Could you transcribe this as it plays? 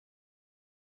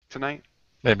tonight?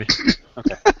 Maybe.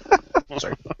 Okay.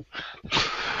 Sorry.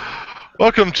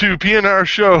 Welcome to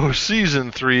PNRShow Season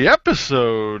 3,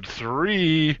 Episode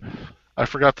 3. I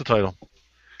forgot the title.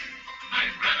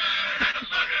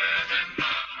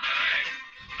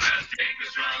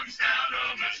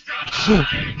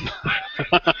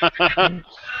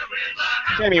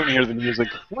 Can't even hear the music.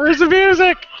 Where's the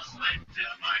music?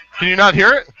 Can you not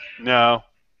hear it? No.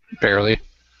 Barely.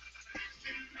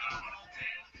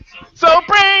 So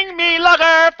bring me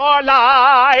Lugger for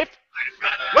life.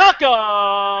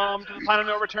 Welcome to the Planet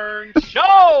No Return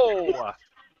show.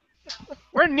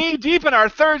 We're knee deep in our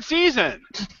third season.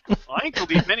 Well, ankle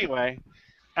deep anyway.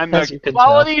 And the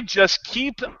quality just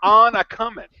keeps on a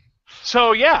coming.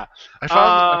 So yeah. I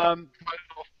found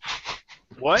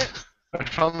what? I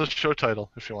found the show title,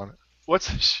 if you want it. What's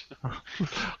the show?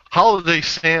 Holiday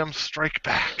Sams Strike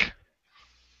Back.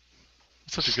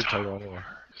 It's such a good title anyway.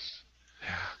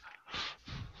 Yeah.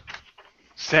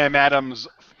 Sam Adams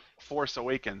Force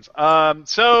Awakens.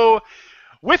 So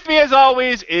with me as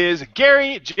always is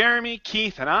Gary, Jeremy,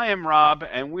 Keith, and I am Rob,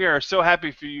 and we are so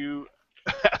happy for you.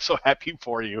 So happy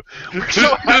for you. We're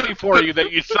so happy for you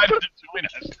that you decided to join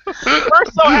us. We're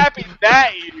so happy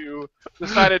that you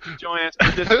decided to join us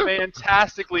for this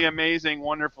fantastically amazing,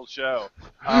 wonderful show.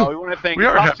 We want to thank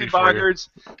Foxy Boggards,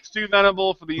 Stu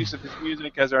Venable for the use of his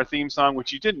music as our theme song,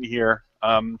 which you didn't hear.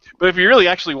 But if you really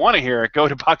actually want to hear it, go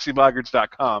to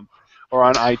PoxyBoggards.com or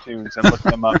on iTunes and look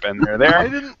them up, and they're there.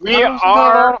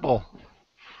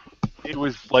 It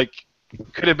was like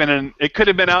it could have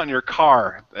been out in your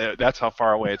car. That's how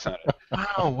far away it sounded.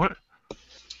 Wow, what?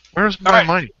 Where's my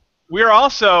mic? We're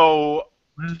also,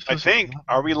 I think,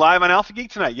 are we live on Alpha Geek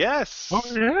tonight? Yes. Oh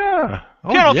yeah.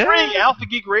 Channel 3,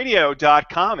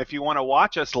 AlphaGeekRadio.com. If you want to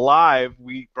watch us live,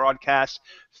 we broadcast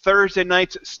Thursday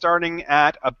nights starting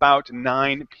at about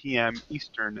 9 p.m.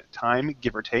 Eastern Time,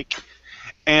 give or take.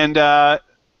 And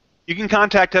you can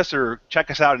contact us or check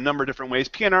us out a number of different ways.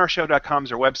 PNRShow.com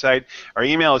is our website. Our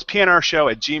email is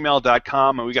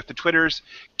PNRShow@gmail.com. And we got the Twitters,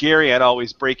 Gary at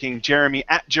Always Breaking, Jeremy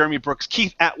at Jeremy Brooks,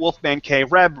 Keith at Wolfman K,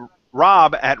 Rob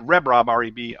at RebRob,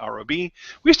 R-E-B-R-O-B.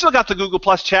 We still got the Google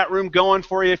Plus chat room going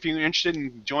for you if you're interested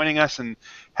in joining us and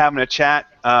having a chat.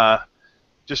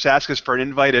 Just ask us for an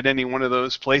invite at any one of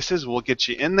those places. We'll get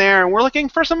you in there. And we're looking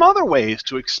for some other ways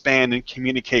to expand and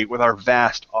communicate with our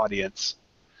vast audience.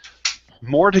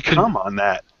 More to come on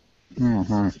that.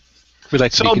 Mm-hmm. We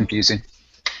like to be confusing.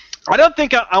 I don't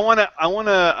think I want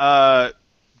to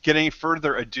get any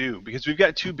further ado because we've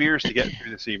got 2 beers to get through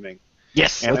this evening.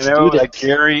 Yes, and let's I know do that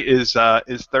Gary is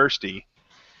thirsty.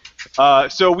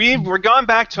 So we're going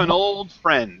back to an old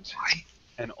friend,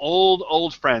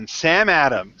 Sam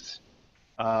Adams.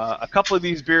 A couple of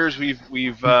these beers we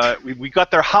got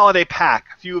their holiday pack.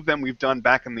 A few of them we've done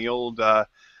back in the old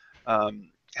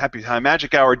Happy Time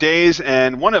Magic Hour days,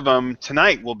 and one of them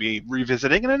tonight we'll be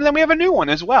revisiting, and then we have a new one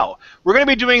as well. We're going to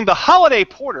be doing the Holiday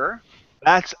Porter.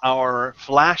 That's our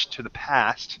flash to the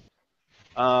past,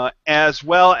 as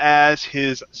well as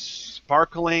his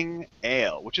Sparkling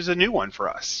Ale, which is a new one for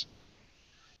us.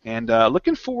 And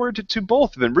looking forward to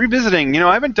both of them. Revisiting,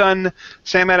 I haven't done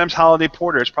Sam Adams Holiday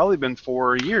Porter. It's probably been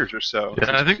 4 years or so.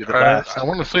 Yeah, I think I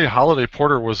want to say Holiday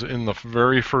Porter was in the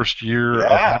very first year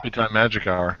of Happy Time Magic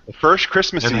Hour. The first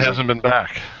Christmas season. It hasn't been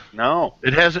back. No.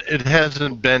 It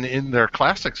hasn't been in their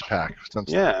classics pack since.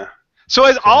 Yeah. So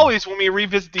as always, when we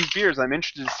revisit these beers, I'm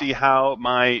interested to see how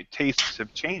my tastes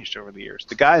have changed over the years.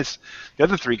 The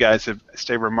other 3 guys have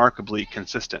stayed remarkably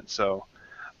consistent. So.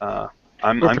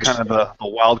 I'm kind of the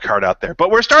wild card out there. But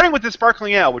we're starting with the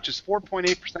Sparkling Ale, which is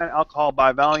 4.8% alcohol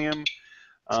by volume.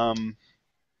 Got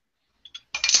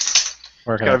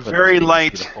a very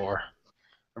light,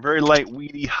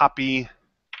 weedy, hoppy.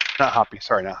 Not hoppy.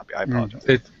 Sorry, not hoppy. I apologize.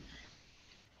 It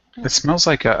smells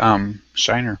like a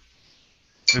Shiner.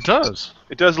 It does.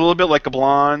 It does a little bit like a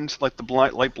blonde, like the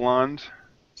light blonde.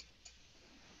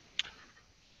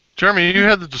 Jeremy, you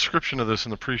had the description of this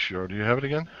in the pre-show. Do you have it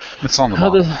again? It's on the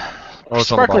bottom.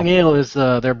 Sparkling Ale is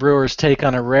their brewer's take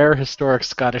on a rare historic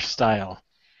Scottish style.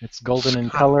 It's golden in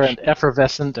color and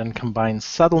effervescent and combines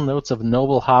subtle notes of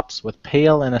noble hops with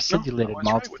pale and acidulated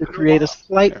malts to create a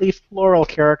slightly floral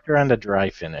character and a dry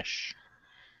finish.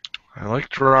 I like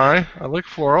dry. I like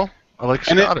floral. I like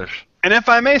Scottish. And if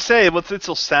I may say,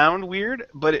 it'll sound weird,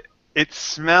 but it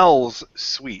smells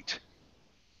sweet.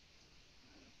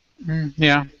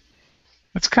 Yeah.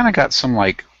 It's kind of got some,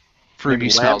 fruity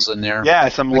smells in there. Yeah,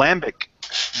 some lambic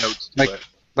notes to it.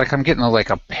 Like I'm getting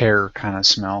a pear kind of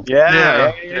smell.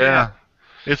 Yeah.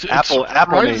 It's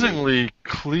surprisingly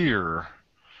clear.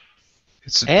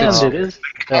 There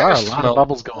are a lot of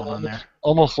bubbles going on there.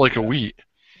 Almost like a wheat.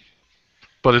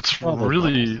 but it's Oh, they're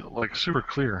really like super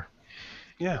clear.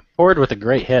 Poured with a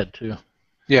great head too.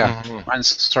 Yeah, Mhm. mine's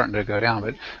starting to go down,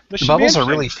 but This the should be bubbles are interesting.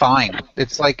 really fine.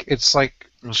 It's like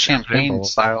Those champagne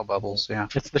bubbles. style bubbles. Yeah.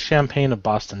 It's the champagne of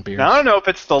Boston beers. Now, I don't know if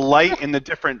it's the light in the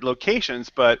different locations,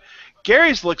 but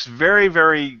Gary's looks very,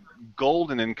 very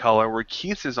golden in color, where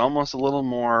Keith's is almost a little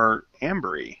more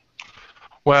ambery.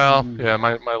 Well, yeah,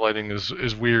 my lighting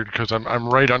is weird because I'm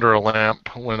right under a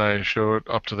lamp when I show it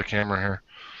up to the camera here.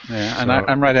 Yeah, So and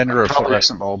I'm right under a probably-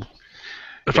 fluorescent bulb.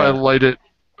 If Yeah. I light it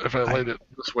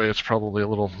this way, it's probably a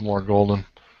little more golden.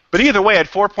 But either way, at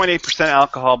 4.8%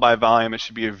 alcohol by volume, it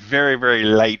should be a very, very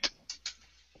light,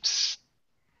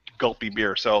 gulpy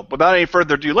beer. So, without any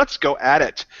further ado, let's go at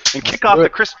it and kick off the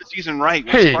Christmas season right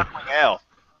with Hey. sparkling ale.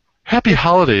 Happy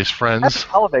holidays, friends. Happy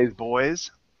holidays, boys.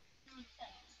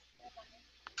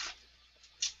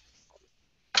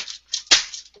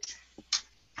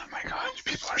 Oh my God, you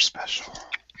people are special.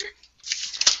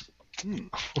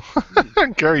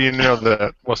 Gary, you know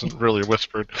that wasn't really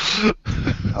whispered.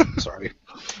 Oh, sorry.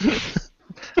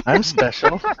 I'm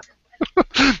special.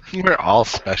 We're all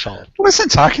special. I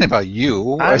wasn't talking about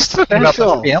you. I was talking about the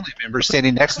special. family members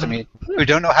standing next to me who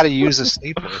don't know how to use a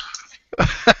stapler.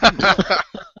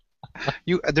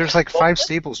 There's like 5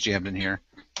 staples jammed in here.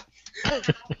 That's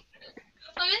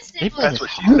what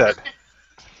she said.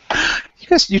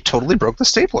 You totally broke the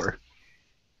stapler.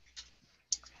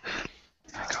 Oh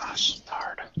my gosh, it's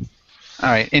hard. All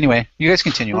right. Anyway, you guys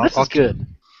continue. Well, this I'll is good. keep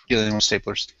dealing with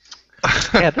staplers.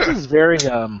 Yeah, this is very.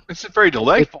 This is very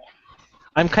delightful.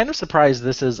 I'm kind of surprised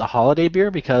this is a holiday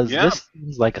beer because Yeah. this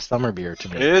seems like a summer beer to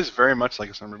It me. is very much like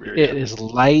a summer beer. It is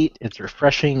light. It's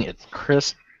refreshing. It's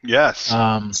crisp. Yes.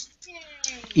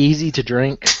 Easy to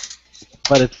drink,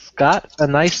 but it's got a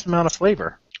nice amount of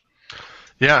flavor.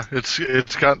 Yeah,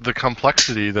 it's got the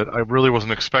complexity that I really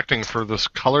wasn't expecting for this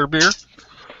color beer.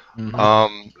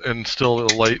 Mhm. And still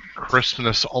a light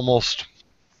crispness, almost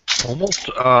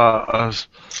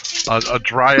a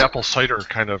dry apple cider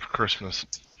kind of crispness.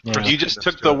 Yeah. You just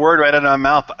took the word right out of my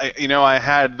mouth. I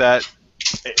had that.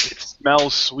 It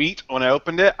smells sweet when I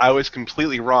opened it. I was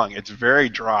completely wrong. It's very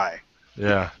dry.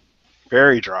 Yeah.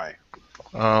 Very dry.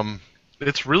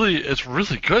 It's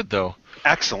really good though.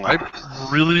 Excellent. I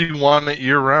really want it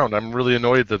year round. I'm really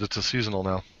annoyed that it's a seasonal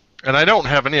now, and I don't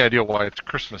have any idea why it's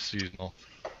Christmas seasonal,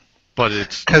 but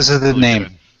it's Because of the really name.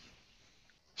 good.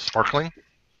 Sparkling.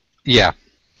 Yeah.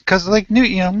 Because like New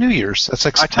Year's. That's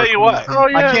like. I tell you what. Oh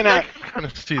yeah, I cannot. kind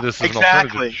of see this as an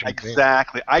alternative to Exactly. champagne.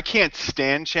 Exactly. I can't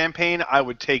stand champagne. I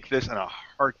would take this in a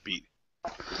heartbeat.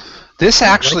 This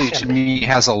actually, to me,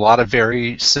 has a lot of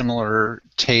very similar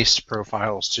taste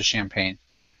profiles to champagne,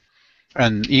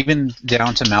 and even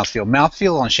down to mouthfeel.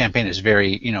 Mouthfeel on champagne is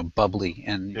very, bubbly,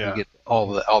 and Yeah. you get all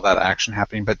that action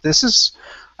happening. But this is,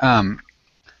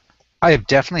 I have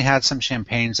definitely had some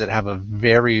champagnes that have a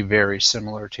very, very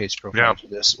similar taste profile Yeah. to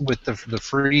this, with the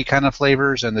fruity kind of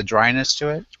flavors and the dryness to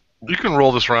it. You can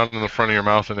roll this around in the front of your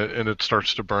mouth, and it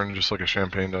starts to burn just like a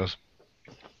champagne does.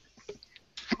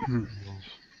 And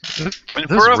This is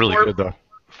for a really four- good though.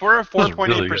 For a This is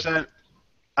really 4.8%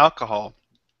 alcohol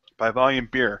by volume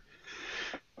beer,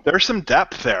 there's some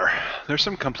depth there. There's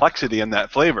some complexity in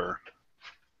that flavor.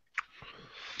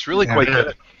 It's really Yeah. quite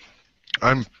good.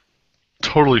 I'm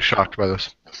totally shocked by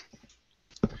this.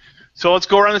 So let's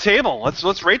go around the table.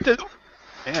 Let's rate this.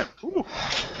 Man,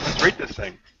 let's rate this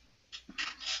thing.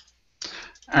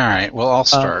 All right. Well, I'll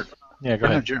start. Yeah, go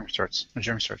No, ahead. Jeremy starts.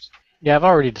 Yeah, I've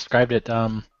already described it.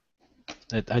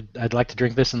 I'd like to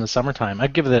drink this in the summertime.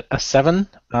 I'd give it a 7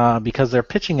 because they're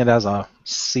pitching it as a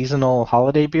seasonal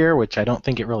holiday beer, which I don't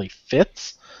think it really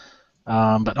fits.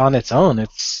 But on its own,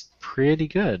 it's pretty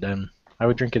good, and I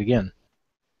would drink it again.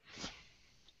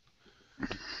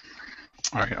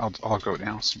 All right, I'll go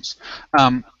now.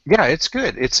 Yeah, it's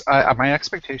good. It's my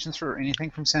expectations for anything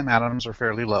from Sam Adams are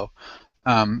fairly low.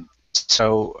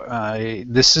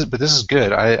 This is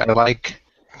good. I like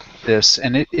this,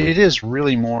 and it is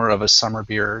really more of a summer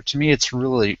beer. To me, it's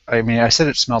really. I mean, I said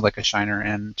it smelled like a Shiner,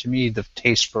 and to me, the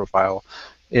taste profile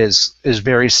is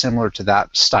very similar to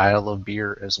that style of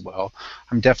beer as well.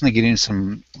 I'm definitely getting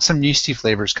some yeasty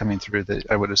flavors coming through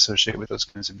that I would associate with those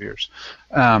kinds of beers.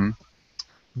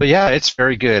 But yeah, it's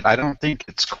very good. I don't think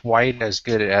it's quite as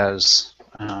good as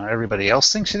everybody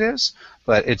else thinks it is,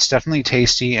 but it's definitely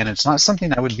tasty, and it's not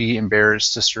something I would be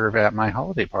embarrassed to serve at my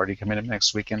holiday party coming up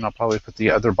next weekend. I'll probably put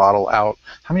the other bottle out.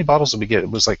 How many bottles did we get? It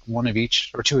was like 1 of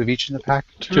each or 2 of each in the pack?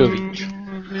 2 of each.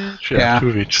 Yeah, 2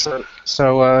 of each.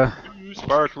 So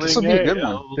Sparkling this will be a good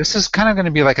ale. one. This is kind of going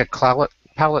to be like a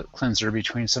palate cleanser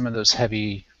between some of those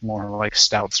heavy, more like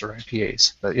stouts or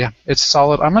IPAs. But yeah, it's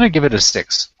solid. I'm going to give it a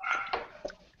 6.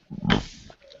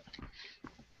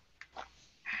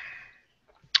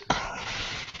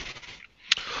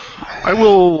 I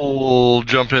will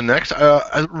jump in next.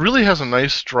 It really has a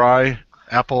nice dry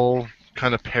apple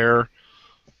kind of pear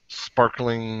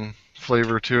sparkling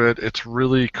flavor to it. It's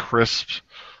really crisp,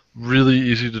 really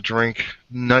easy to drink,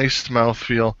 nice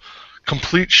mouthfeel.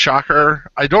 Complete shocker.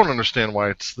 I don't understand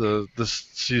why it's this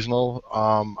seasonal.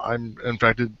 In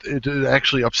fact, it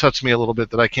actually upsets me a little bit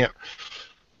that I can't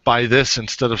buy this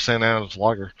instead of St. Adam's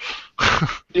Lager.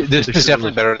 This is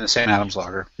definitely better than St. Adam's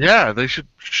Lager. Yeah, they should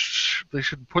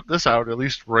put this out at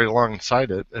least right alongside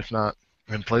it, if not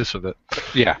in place of it.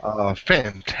 Yeah.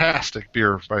 Fantastic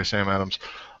beer by Sam Adams.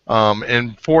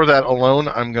 And for that alone,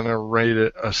 I'm going to rate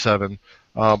it a 7.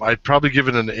 I'd probably give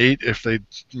it an 8 if they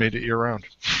made it year-round.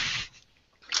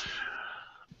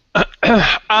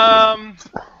 I'm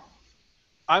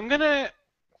going to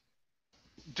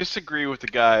disagree with the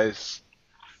guys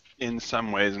in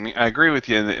some ways. I mean, I agree with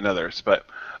you in others, but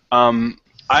I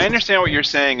understand what you're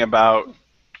saying about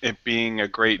it being a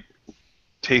great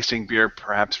tasting beer,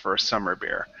 perhaps for a summer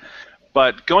beer.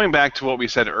 But going back to what we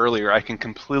said earlier, I can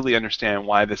completely understand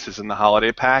why this is in the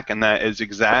holiday pack, and that is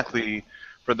exactly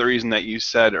for the reason that you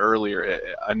said earlier,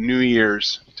 a New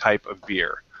Year's type of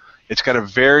beer. It's got a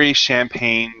very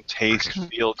champagne taste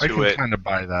feel to it. I can kind of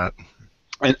buy that.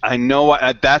 And I know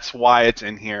that's why it's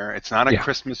in here. It's not a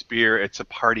Christmas beer. It's a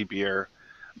party beer.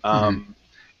 And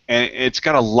it's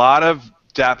got a lot of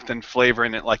depth and flavor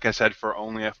in it, like I said, for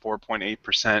only a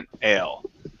 4.8% ale.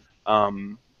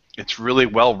 It's really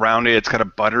well-rounded. It's got a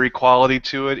buttery quality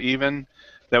to it even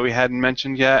that we hadn't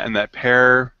mentioned yet, and that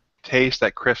pear taste,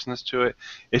 that crispness to it.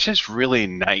 It's just really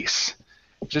nice.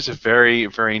 It's just a very,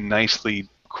 very nicely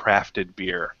crafted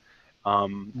beer.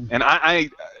 And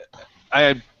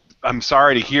I'm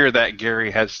sorry to hear that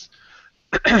Gary has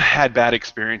had bad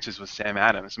experiences with Sam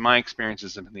Adams. My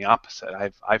experiences have been the opposite.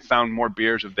 I've found more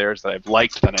beers of theirs that I've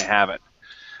liked than I haven't.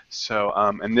 So,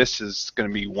 and this is going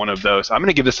to be one of those. I'm going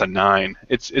to give this a 9.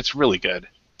 It's really good.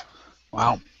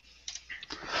 Wow.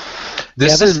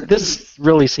 This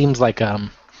really seems like a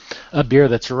beer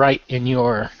that's right in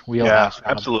your wheelhouse.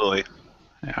 Yeah, absolutely.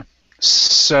 Yeah.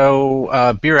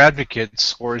 So, Beer Advocate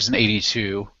scores an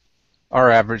 82.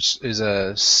 Our average is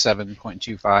a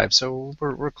 7.25, so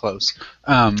we're close.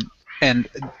 And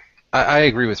I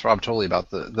agree with Rob totally about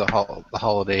the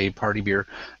holiday party beer.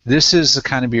 This is the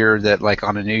kind of beer that, like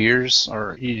on a New Year's,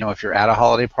 or if you're at a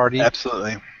holiday party,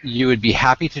 absolutely, you would be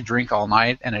happy to drink all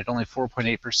night. And at only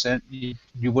 4.8%, you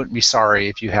wouldn't be sorry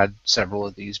if you had several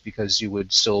of these, because you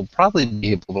would still probably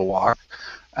be able to walk.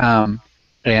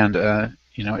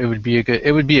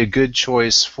 It would be a good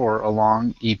choice for a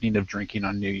long evening of drinking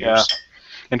on New Year's. Yeah.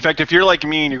 In fact, if you're like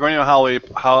me and you're going to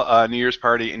a New Year's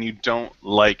party and you don't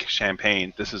like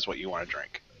champagne, this is what you want to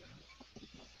drink.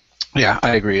 Yeah,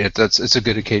 I agree. It's a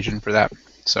good occasion for that.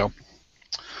 So,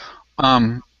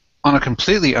 on a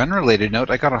completely unrelated note,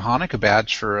 I got a Hanukkah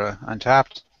badge for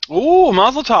Untapped. Ooh,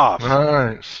 Mazel Tov!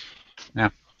 Nice. Yeah.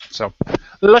 So.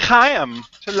 L'chaim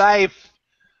to life.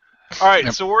 All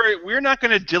right, so we're not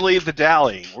going to dilly the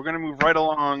dally. We're going to move right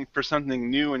along for something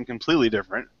new and completely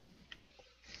different.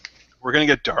 We're going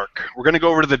to get dark. We're going to go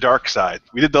over to the dark side.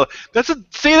 This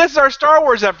is our Star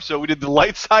Wars episode. We did the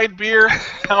light side beer.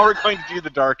 Now we're going to do the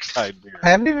dark side beer.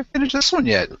 I haven't even finished this one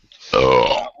yet.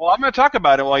 Well, I'm going to talk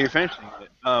about it while you're finishing it.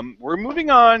 We're moving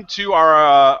on to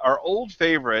our old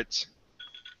favorite.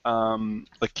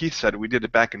 Like Keith said, we did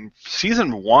it back in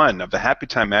season 1 of the Happy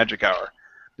Time Magic Hour.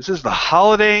 This is the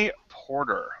Holiday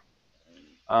Porter.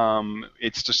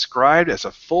 It's described as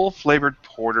a full-flavored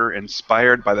porter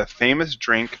inspired by the famous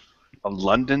drink of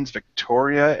London's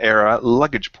Victoria-era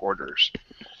luggage porters.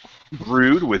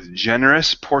 Brewed with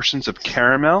generous portions of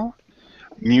caramel,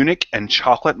 Munich, and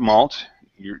chocolate malt,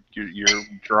 you're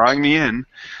drawing me in.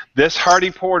 This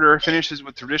hearty porter finishes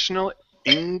with traditional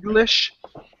English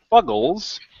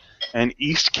fuggles and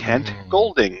East Kent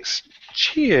Goldings.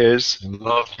 Cheers.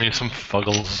 Love me some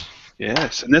fuggles.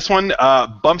 Yes, and this one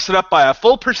bumps it up by a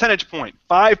full percentage point,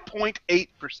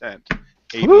 5.8%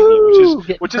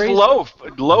 ABV, which is low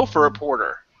for a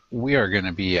porter. We are going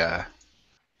to be,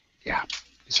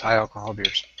 these high alcohol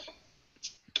beers.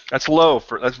 That's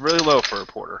really low for a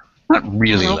porter. Not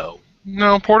really low.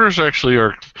 No, porters actually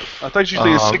are. I thought you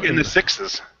said in the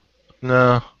 6s.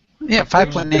 No. Yeah,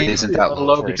 5.8 isn't that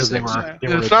low because they were.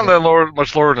 It's not that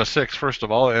much lower than a 6, first of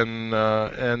all,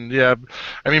 and yeah,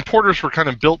 I mean porters were kind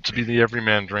of built to be the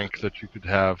everyman drink that you could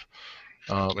have,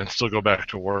 and still go back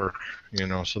to work,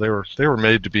 So they were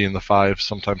made to be in the 5,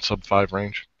 sometimes sub-5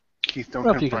 range. Keith, don't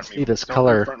I don't know if you can confront see me. this Don't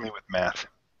color. confront me with math.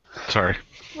 Sorry.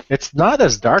 It's not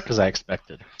as dark as I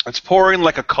expected. It's pouring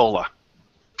like a cola.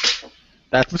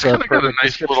 That's It's kind of got a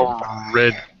nice description. little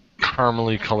red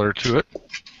caramely color to it.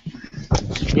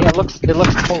 Yeah, it looks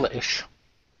Polish.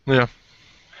 Yeah.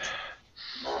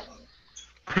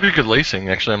 Pretty good lacing,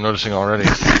 actually. I'm noticing already.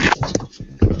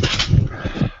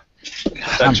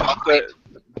 That chocolate,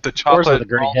 the Pours with chocolate a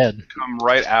great malt head. come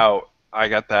right out. I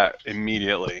got that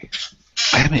immediately.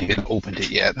 I haven't even opened it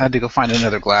yet. I had to go find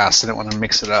another glass. I didn't want to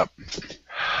mix it up.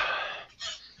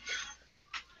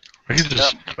 I could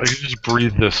just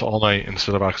breathe this all night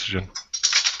instead of oxygen.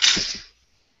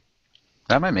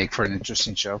 That might make for an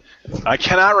interesting show. I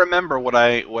cannot remember what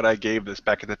I gave this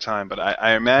back at the time, but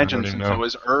I imagine since it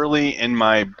was early in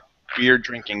my beer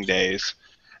drinking days,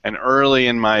 and early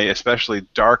in my especially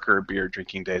darker beer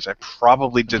drinking days, I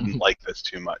probably didn't like this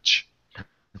too much.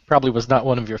 Probably was not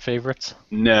one of your favorites.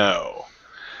 No.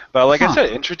 But like I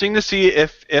said, interesting to see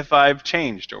if I've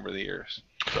changed over the years.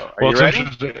 So, are you ready?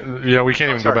 Yeah, we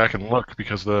can't even go back and look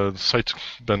because the site's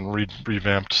been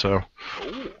revamped. So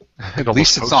at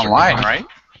least it's online, right?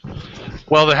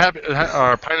 Well,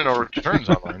 our Pine and O returns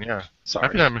online. Yeah.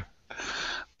 Sorry.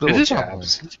 It is online.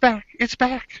 It's back. It's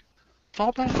back. It's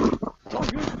all back. It's all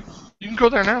good. You can go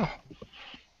there now. All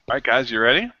right, guys, you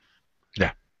ready?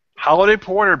 Yeah. Holiday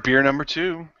Porter, beer number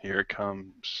 2. Here it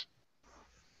comes.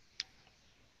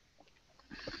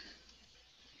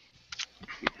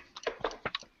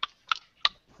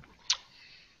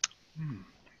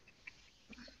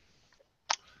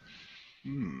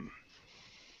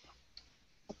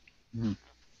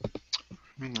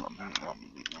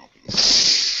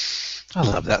 I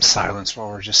love that silence while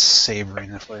we're just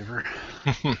savoring the flavor.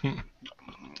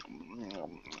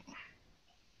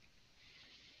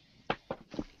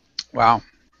 Wow.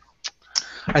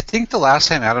 I think the last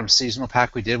time Adam's seasonal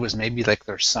pack we did was maybe like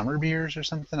their summer beers or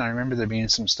something. I remember there being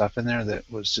some stuff in there that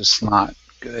was just not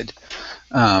good.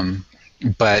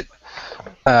 But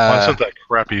I sent that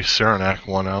crappy Saranac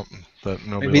one out that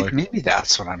nobody liked. Maybe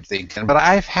that's what I'm thinking. But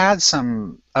I've had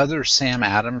some other Sam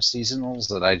Adams seasonals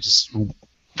that I just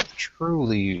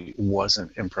truly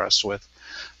wasn't impressed with.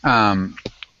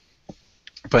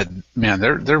 But man,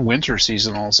 their winter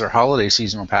seasonals, their holiday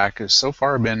seasonal pack has so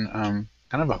far been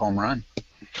kind of a home run.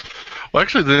 Well,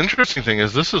 actually, the interesting thing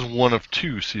is this is one of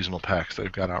 2 seasonal packs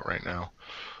they've got out right now.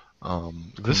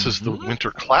 This is the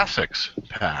Winter Classics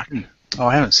pack. Oh,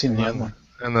 I haven't seen the other one.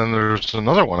 And then there's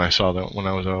another one I saw that when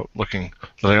I was out looking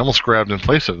that I almost grabbed in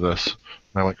place of this.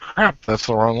 And I went, crap, that's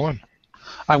the wrong one.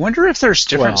 I wonder if there's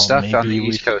different stuff on the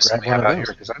East Coast than we have out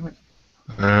here.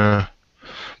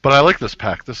 But I like this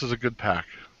pack. This is a good pack.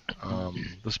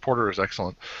 This porter is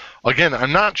excellent. Again,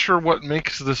 I'm not sure what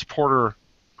makes this porter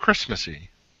Christmassy,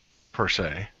 per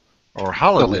se, or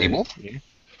holiday. The label?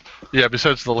 Yeah,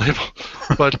 besides the label.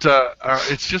 But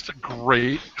it's just a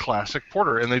great classic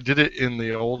porter, and they did it in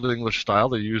the old English style.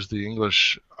 They used the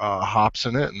English hops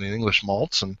in it and the English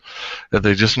malts, and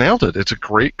they just nailed it. It's a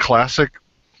great classic.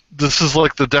 This is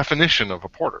like the definition of a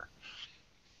porter,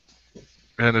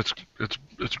 and it's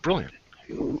brilliant.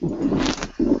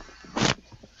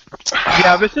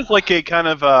 Yeah, this is like a kind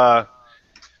of I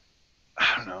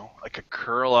don't know, like a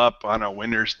curl up on a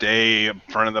winter's day in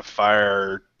front of the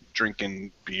fire,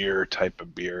 drinking beer type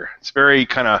of beer. It's very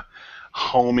kind of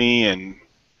homey and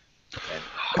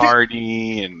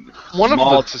hearty and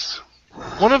malts.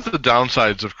 One of the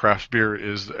downsides of craft beer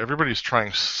is everybody's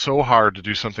trying so hard to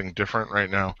do something different right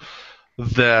now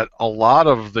that a lot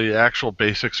of the actual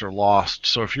basics are lost.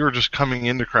 So if you were just coming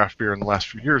into craft beer in the last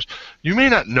few years, you may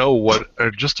not know what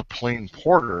just a plain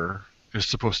porter is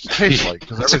supposed to taste like,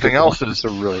 because everything else is a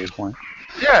really good point.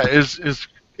 Yeah,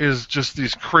 is just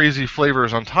these crazy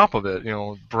flavors on top of it. You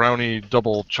know, brownie,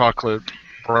 double chocolate,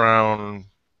 brown,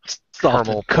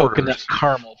 caramel coconut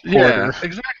caramel porter. Yeah,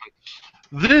 exactly.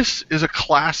 This is a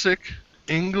classic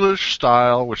English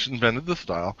style, which invented the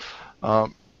style,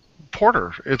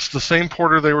 porter. It's the same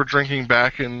porter they were drinking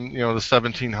back in the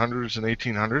 1700s and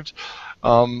 1800s,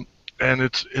 and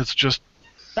it's just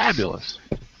fabulous.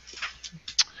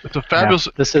 It's a fabulous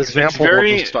example of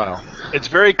the style. It's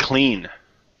very clean.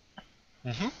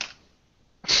 Mm-hmm.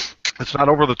 It's not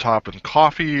over the top in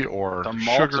coffee or the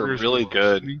malts are really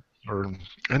good or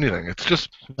anything. It's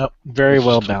just very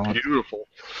well balanced. Beautiful,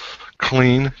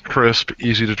 clean, crisp,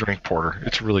 easy to drink porter.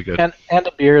 It's really good. And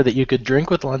a beer that you could drink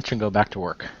with lunch and go back to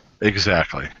work.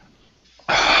 Exactly.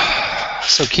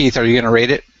 So Keith, are you going to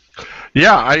rate it?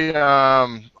 Yeah,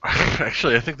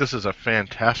 I think this is a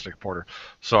fantastic porter.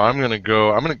 So I'm going to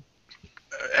go.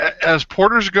 As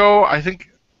porters go, I think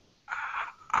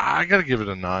I got to give it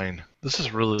a 9. This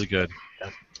is really good.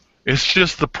 It's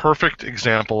just the perfect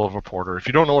example of a porter. If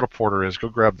you don't know what a porter is, go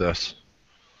grab this,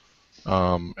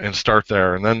 and start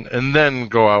there, and then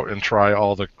go out and try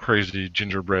all the crazy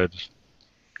gingerbread,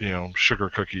 sugar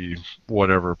cookie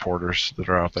whatever porters that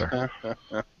are out there.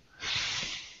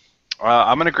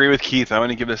 I'm going to agree with Keith. I'm going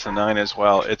to give this a 9 as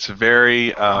well. It's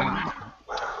very,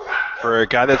 for a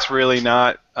guy that's really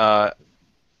not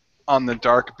on the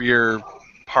dark beer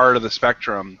part of the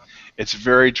spectrum, it's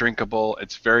very drinkable.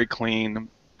 It's very clean.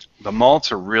 The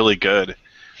malts are really good.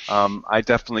 I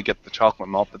definitely get the chocolate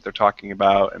malt that they're talking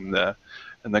about, and the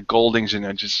Goldings, and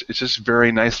it's just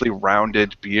very nicely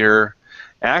rounded beer.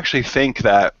 I actually think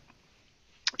that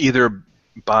either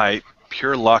by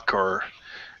pure luck or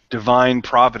divine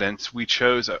providence, we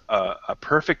chose a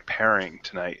perfect pairing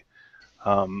tonight.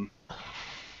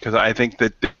 Because I think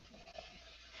that.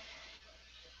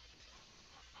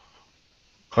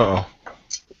 Uh-oh.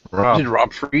 Rob. Did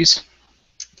Rob freeze?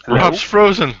 Rob's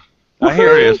frozen. I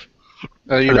hear He is.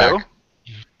 Oh, you're Hello? back.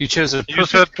 You chose a perfect You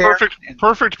said pair.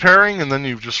 perfect pairing, and then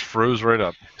you just froze right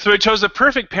up. So we chose a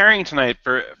perfect pairing tonight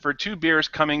for two beers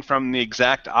coming from the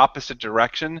exact opposite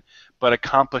direction, but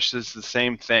accomplishes the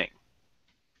same thing.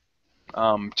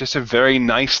 Just a very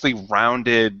nicely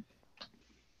rounded,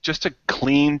 just a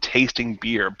clean tasting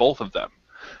beer, both of them.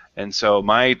 And so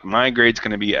my grade's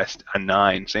going to be a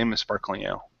 9, same as Sparkling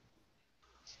Ale.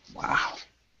 Wow.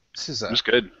 This is Just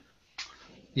good.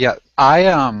 Yeah, I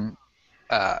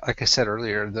like I said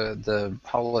earlier, the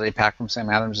holiday pack from Sam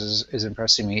Adams is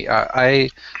impressing me. I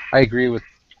agree with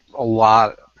a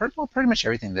lot, pretty much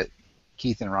everything that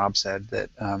Keith and Rob said. That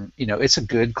it's a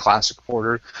good classic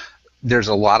porter. There's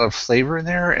a lot of flavor in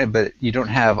there, but you don't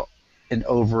have an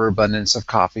overabundance of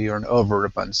coffee or an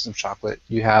overabundance of chocolate.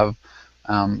 You have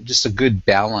just a good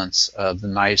balance of the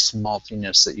nice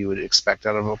maltiness that you would expect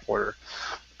out of a porter.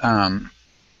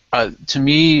 To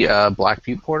me, Black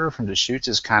Butte Porter from Deschutes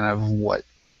is kind of what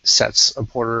sets a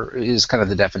porter, is kind of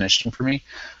the definition for me.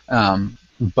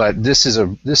 But this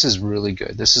is really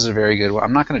good. This is a very good one.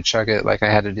 I'm not going to chug it like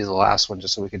I had to do the last one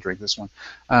just so we could drink this one,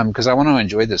 because I want to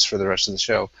enjoy this for the rest of the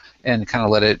show and kind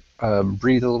of let it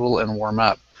breathe a little and warm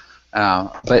up.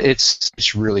 But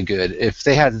it's really good. If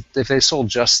they sold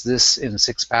just this in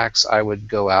 6-packs, I would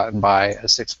go out and buy a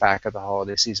 6-pack of the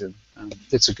holiday season.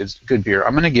 It's a good beer.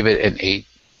 I'm going to give it an 8.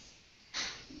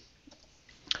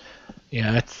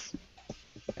 Yeah,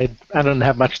 I don't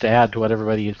have much to add to what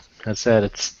everybody has said.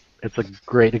 It's a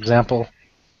great example.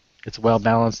 It's well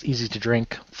balanced, easy to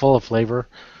drink, full of flavor.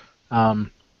 I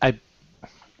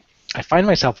find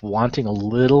myself wanting a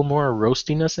little more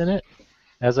roastiness in it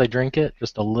as I drink it.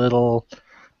 Just a little,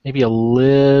 maybe a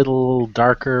little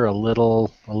darker, a little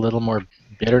more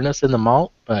bitterness in the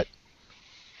malt, but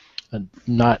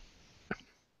not.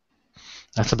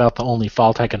 That's about the only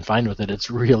fault I can find with it.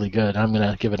 It's really good. I'm going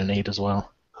to give it an 8 as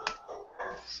well.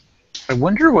 I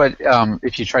wonder what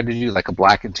if you tried to do like a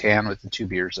black and tan with the 2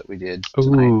 beers that we did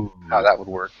tonight, Ooh. how that would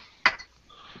work.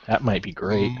 That might be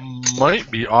great.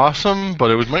 Might be awesome,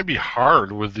 but it might be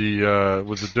hard with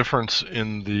the difference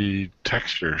in the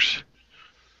textures.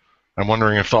 I'm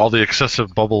wondering if all the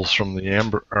excessive bubbles from the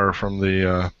amber or from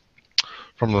the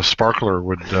sparkler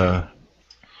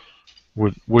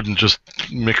wouldn't just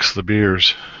mix the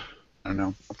beers. I don't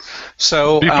know.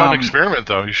 So It'd be a fun experiment,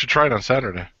 though. You should try it on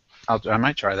Saturday. I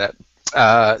might try that.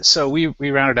 So we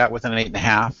rounded out with an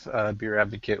 8.5. Beer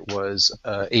Advocate was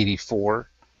 84.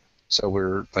 So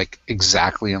we're like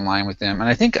exactly in line with them. And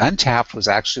I think Untapped was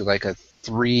actually like a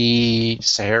 3,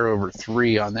 just a hair over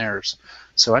 3 on theirs.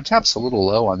 So Untapped's a little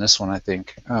low on this one, I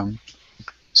think.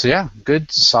 So yeah, good,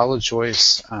 solid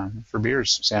choice for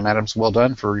beers. Sam Adams, well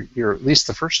done for your at least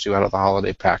the first 2 out of the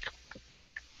holiday pack.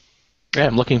 Yeah,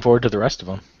 I'm looking forward to the rest of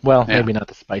them. Well, Yeah. maybe not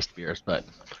the spiced beers, but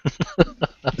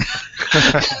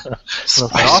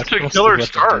Off to a killer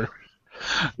start.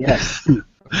 Yes.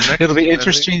 It'll be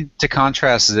interesting to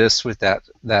contrast this with that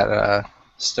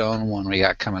Stone one we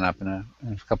got coming up in a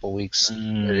couple of weeks.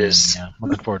 It is Yeah,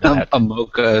 looking forward to that. a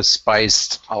mocha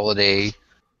spiced holiday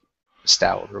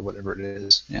stout or whatever it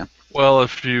is. Yeah. Well,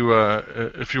 if you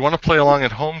want to play along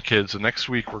at home, kids, next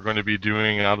week we're going to be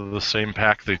doing out of the same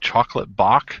pack the Chocolate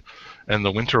Bock and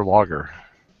the Winter Lager.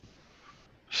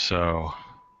 So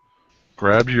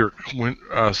grab your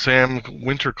Sam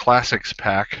Winter Classics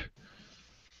pack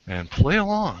and play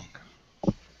along.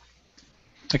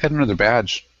 I got another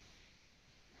badge.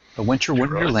 A Winter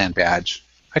Wonderland badge.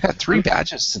 I got 3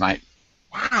 badges tonight.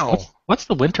 Wow. What's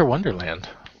the Winter Wonderland?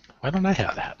 Why don't I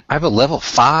have that? I have a level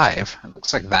 5. It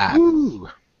looks like that. Ooh.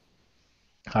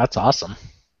 That's awesome.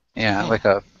 Yeah, like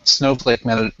a snowflake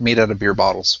made out of beer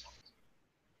bottles.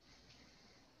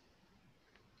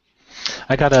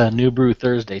 I got a New Brew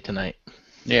Thursday tonight.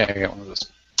 Yeah, I got one of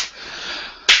those.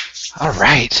 All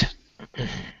right.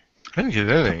 I didn't get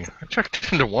anything. I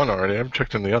checked into one already. I haven't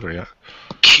checked in the other yet.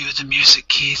 Cue the music,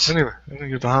 Keith. Anyway, I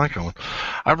didn't get the Hanukkah one.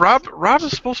 Rob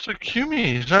is supposed to cue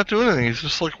me. He's not doing anything. He's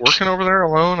just like working over there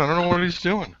alone. I don't know what he's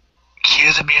doing.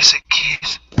 Cue the music,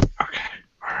 Keith. Okay.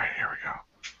 All right. Here we go.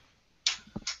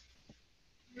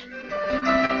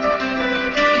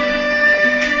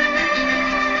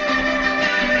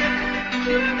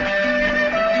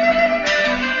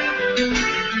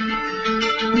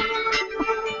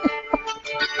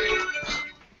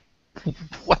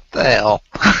 What the hell?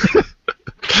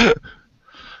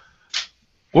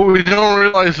 What we don't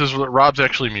realize is that Rob's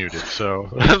actually muted, so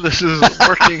this is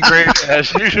working great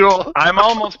as usual. I'm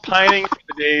almost pining for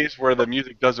the days where the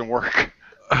music doesn't work.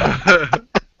 What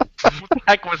the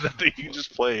heck was it that you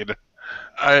just played?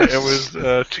 It was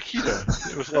Chiquita.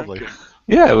 It was lovely.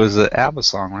 Yeah, it was an ABBA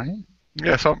song, right?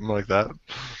 Yeah, something like that.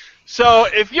 So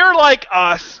if you're like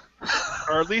us,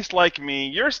 or at least like me,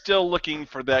 you're still looking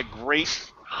for that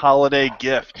great holiday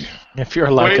gift. If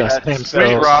you're like us, That's I'm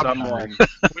wait, so Rob. someone.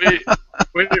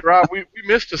 Wait, Rob, we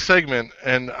missed a segment,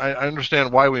 and I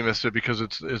understand why we missed it because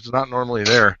it's not normally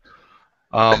there.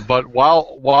 But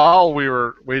while we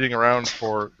were waiting around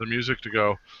for the music to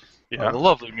go, the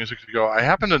lovely music to go, I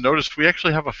happened to notice we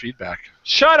actually have a feedback.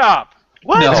 Shut up!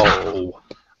 What? No.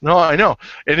 No, I know,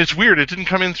 and it's weird. It didn't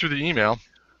come in through the email.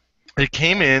 It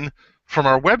came in from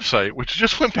our website, which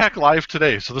just went back live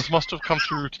today. So this must have come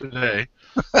through today.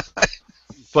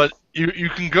 But you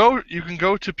can go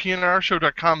to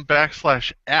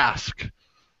PNRShow.com/ask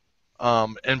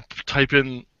and type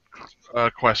in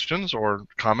questions or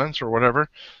comments or whatever,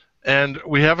 and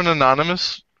we have an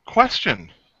anonymous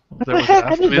question. What the heck?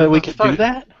 I didn't know we could do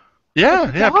that.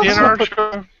 Yeah,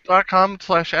 awesome.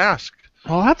 PNRShow.com/ask.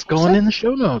 Well, that's going in the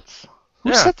show notes.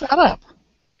 Who set that up?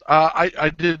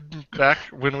 I did back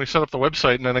when we set up the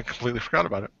website, and then I completely forgot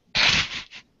about it.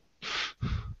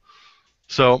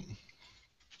 So,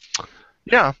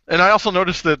 yeah, and I also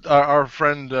noticed that our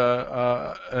friend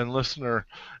and listener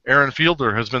Aaron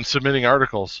Fielder has been submitting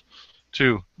articles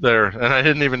too there, and I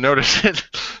didn't even notice it.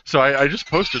 So I just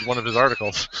posted one of his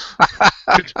articles.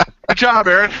 Good job,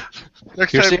 Aaron.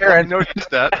 Next Here's time, Aaron. notice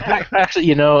that.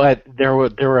 Actually, there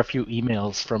were a few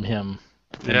emails from him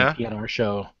from the PNR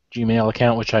Show Gmail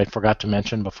account, which I forgot to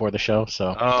mention before the show.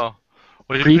 So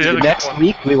next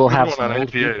week we will have some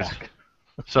old feedback.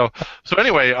 So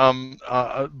anyway,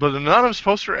 but an anonymous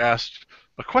poster asked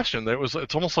a question.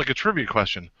 It's almost like a trivia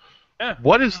question. Yeah.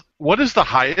 What is the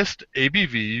highest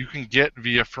ABV you can get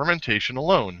via fermentation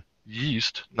alone?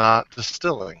 Yeast, not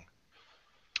distilling.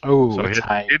 Oh, so it's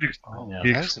high. He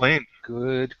explained.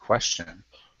 Good question.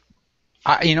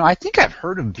 I think I've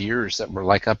heard of beers that were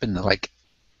like up in the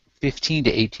 15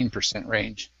 to 18%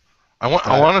 range. I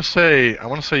want to say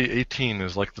 18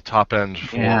 is like the top end.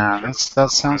 That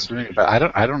sounds familiar, but I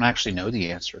don't actually know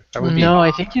the answer.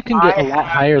 I think you can get a lot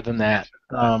higher than that.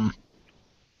 I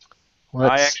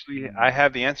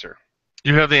have the answer.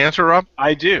 You have the answer, Rob?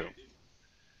 I do.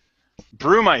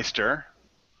 Brewmeister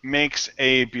makes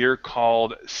a beer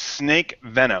called Snake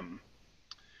Venom,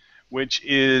 which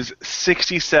is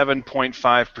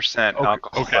 67.5%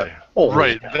 alcohol. Okay.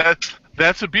 Right.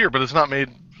 That's a beer, but it's not made.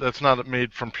 That's not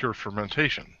made from pure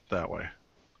fermentation that way.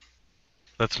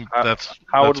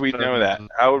 How would we know that?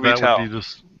 How would we tell?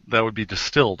 That would be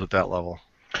distilled at that level.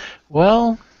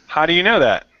 Well, how do you know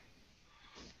that?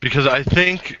 Because I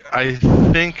think I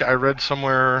read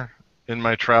somewhere in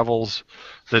my travels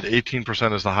that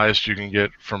 18% is the highest you can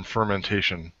get from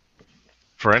fermentation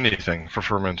for anything for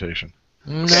fermentation.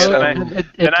 No,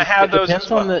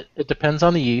 it depends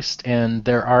on the yeast, and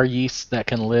there are yeasts that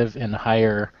can live in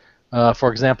higher.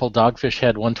 For example, Dogfish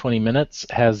Head 120 Minutes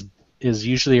is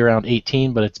usually around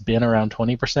 18, but it's been around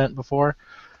 20% before.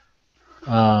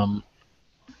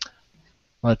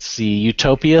 Let's see,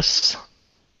 Utopias.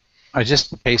 I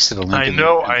just pasted a link. I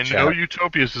know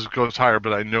Utopias goes higher,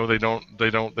 but I know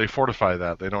they fortify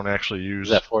that. They don't actually use.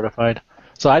 Is that fortified?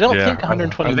 So I don't think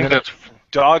 120 minutes.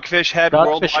 Dogfish Head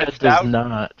does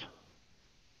not.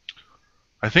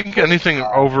 I think anything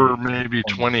over maybe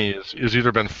 20 is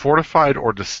either been fortified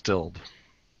or distilled.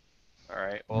 All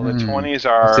right. Well, the 20s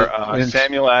are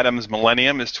Samuel Adams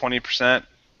Millennium is 20%.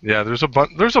 Yeah, there's a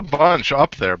bunch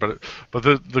up there, but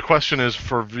the question is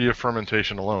for via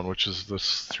fermentation alone, which is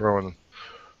this throwing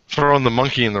the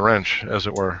monkey in the wrench, as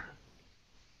it were.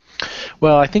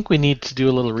 Well, I think we need to do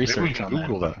a little research on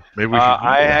Google that. Maybe we can Google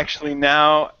I that. actually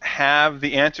now have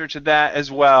the answer to that as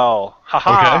well.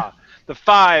 Ha-ha! Okay. The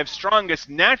 5 strongest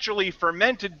naturally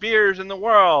fermented beers in the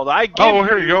world.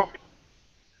 Here you go.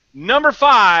 Number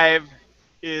 5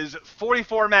 is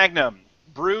 44 Magnum.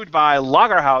 brewed by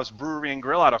Lagerhouse Brewery and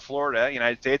Grill out of Florida,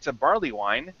 United States, a barley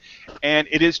wine, and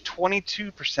it is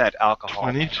 22% alcohol.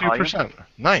 22%.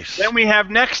 Nice. Then we have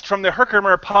next from the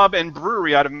Herkimer Pub and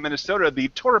Brewery out of Minnesota, the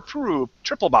Torapuru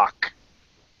Triple Bock,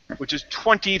 which is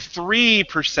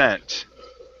 23%.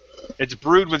 It's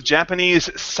brewed with Japanese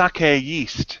sake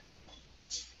yeast.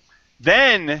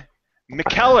 Then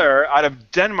Mikkeller out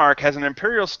of Denmark has an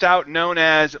imperial stout known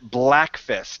as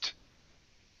Blackfist,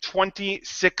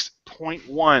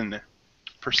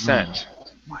 26.1%.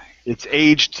 It's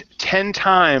aged 10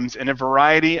 times in a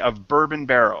variety of bourbon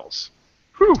barrels.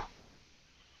 Whew.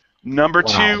 Number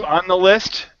 2 on the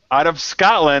list, out of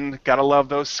Scotland, gotta love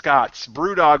those Scots,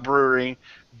 Brewdog Brewery,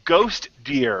 Ghost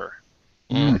Deer.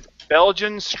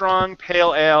 Belgian strong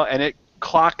pale ale, and it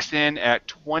clocks in at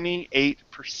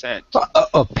 28%.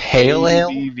 A pale ale?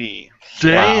 ABV.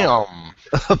 Damn. Wow.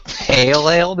 A pale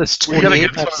ale? That's 28%. We gotta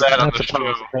get some of that on the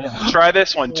show. Try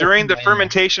this one. During the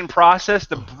fermentation process,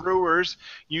 the brewers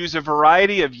use a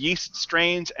variety of yeast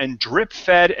strains and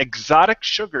drip-fed exotic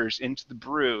sugars into the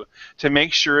brew to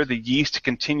make sure the yeast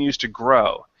continues to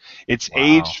grow. It's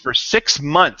aged for 6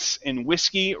 months in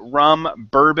whiskey, rum,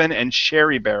 bourbon, and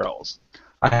sherry barrels.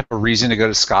 I have a reason to go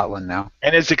to Scotland now.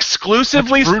 And it's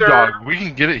exclusively served. Brewdog. We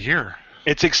can get it here.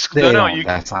 It's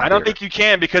I don't think you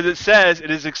can, because it says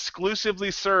it is exclusively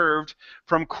served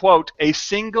from, quote, a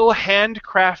single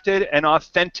handcrafted and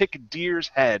authentic deer's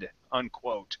head,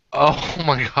 unquote. Oh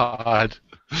my God!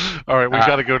 All right, we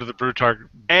got to go to the Brewdog.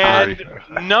 And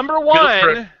number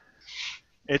 1,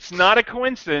 it's not a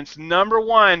coincidence. Number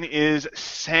 1 is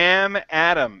Sam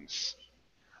Adams,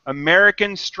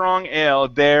 American Strong Ale,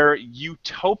 their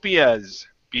Utopias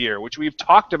beer, which we've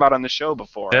talked about on the show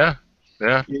before. Yeah.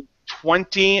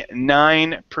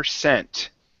 29%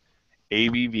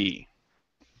 ABV.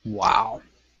 Wow.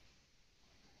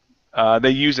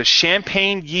 They use a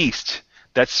champagne yeast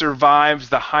that survives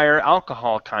the higher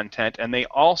alcohol content, and they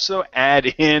also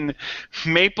add in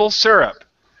maple syrup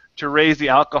to raise the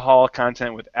alcohol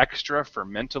content with extra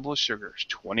fermentable sugars,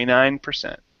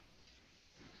 29%.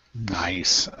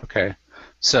 Nice. Okay.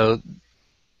 So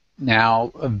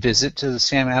now a visit to the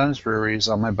Sam Adams Brewery is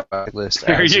on my bucket list.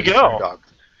 There you go. Brewdog.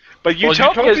 But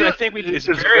Utopias, I think it's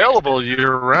available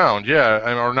year-round.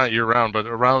 Yeah, or not year-round, but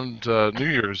around New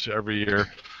Year's every year.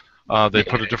 They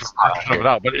put a different version of it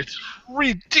out, but it's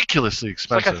ridiculously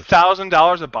expensive. It's like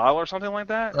 $1,000 a bottle or something like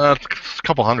that. It's a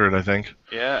couple hundred, I think.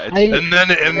 Yeah. And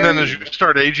then as you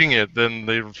start aging it, then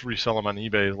they resell them on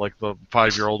eBay. Like the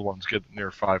 5-year-old ones get near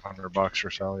 $500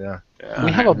 or so. Yeah.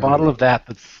 We have a bottle of that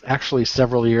that's actually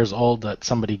several years old that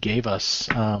somebody gave us.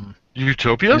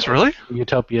 Utopias, really?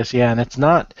 Utopias, yeah, and it's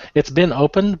been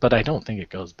opened, but I don't think it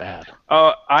goes bad.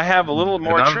 I have a little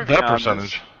more trivia that on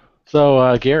percentage. this.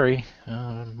 So, Gary,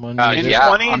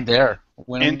 I'm there.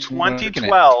 In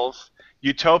 2012,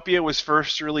 Utopia was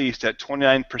first released at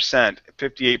 29%,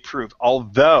 58 proof,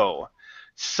 although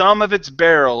some of its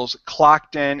barrels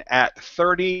clocked in at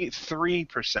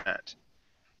 33%.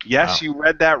 Yes, you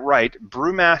read that right.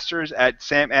 Brewmasters at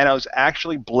Sam Adams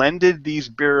actually blended these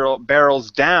barrels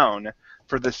down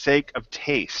for the sake of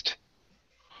taste.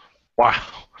 Wow.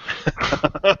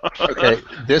 Okay,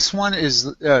 this one is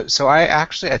so I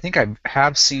think I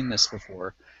have seen this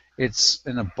before. It's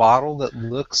in a bottle that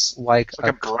looks like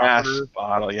a brass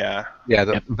bottle, yeah.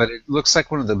 Yeah, but it looks like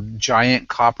one of the giant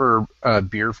copper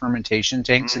beer fermentation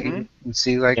tanks that you can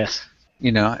see, like. Yes.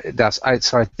 You know,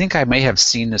 so I think I may have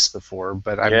seen this before,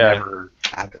 but I've never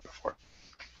had it before.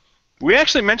 We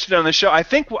actually mentioned it on the show. I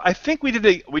think we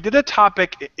did a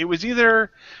topic. It was either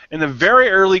in the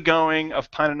very early going of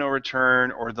Planet No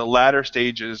Return or the latter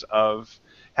stages of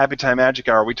Happy Time Magic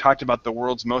Hour. We talked about the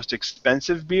world's most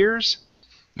expensive beers,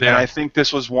 and I think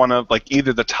this was one of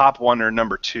either the top one or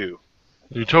number 2.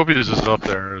 Utopias is up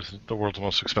there as the world's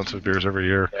most expensive beers every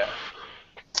year. Yeah.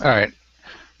 All right.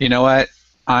 You know what?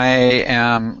 I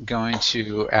am going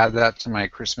to add that to my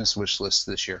Christmas wish list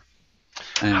this year.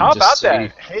 And how about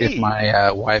that? If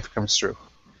my wife comes through.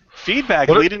 Feedback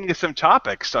leading to some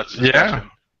topics. Such that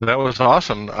was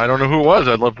awesome. I don't know who it was.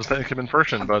 I'd love to thank him in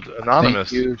person, but Anonymous.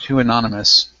 Thank you to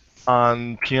Anonymous.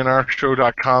 On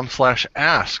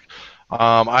PNRShow.com/ask.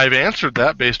 I've answered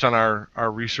that based on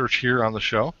our research here on the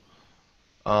show.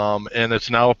 And it's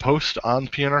now a post on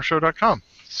PNRShow.com.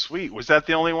 Sweet. Was that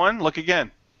the only one? Look again.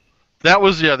 That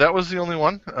was the only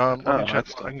one. Let me check.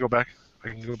 I can go back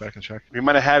and check. We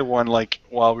might have had one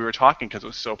while we were talking because it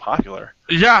was so popular.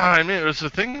 Yeah, I mean it's a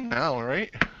thing now,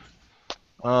 right?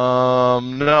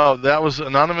 No, that was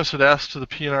Anonymous had asked to the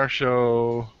PNR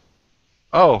show.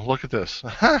 Oh, look at this.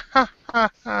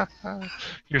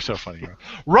 You're so funny, Rob.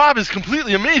 Rob is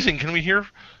completely amazing. Can we hear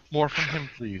more from him,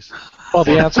 please? Well,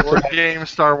 the answer Board to game,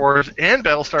 Star Wars, and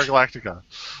Battlestar Galactica.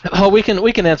 oh, we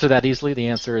can answer that easily. The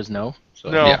answer is no. So,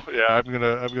 No, Yeah. I'm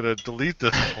gonna delete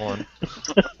this one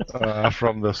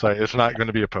from the site. It's not going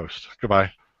to be a post.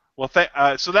 Goodbye. Well,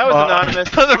 so that was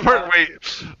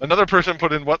anonymous. Another person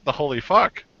put in "what the holy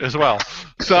fuck" as well.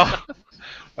 So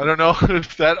I don't know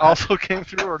if that also came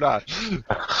through or not.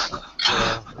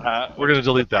 We're gonna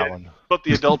delete that one. Put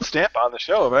the adult stamp on the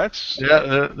show. That's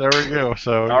Yeah, there we go.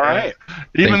 So all right.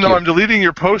 Even Thank though you. I'm deleting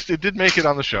your post, it did make it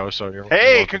on the show. So you're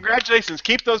Hey, welcome. congratulations!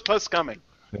 Keep those posts coming.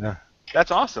 Yeah. That's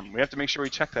awesome. We have to make sure we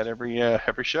check that every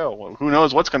show. Well, who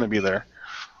knows what's going to be there?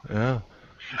 Yeah.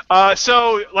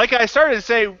 So, like I started to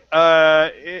say,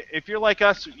 if you're like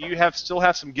us, you still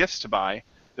have some gifts to buy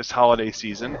this holiday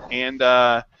season, and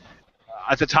at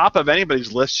the top of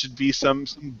anybody's list should be some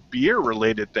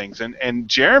beer-related things. And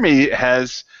Jeremy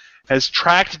has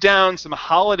tracked down some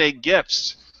holiday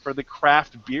gifts for the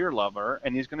craft beer lover,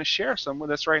 and he's going to share some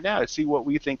with us right now to see what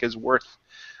we think is worth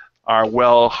our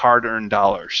hard-earned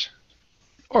dollars.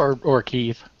 or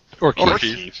Keith. Or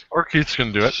Keith's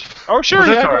gonna do it. Oh, sure, Well,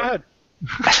 that's yeah, all go right. ahead.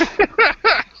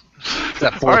 Is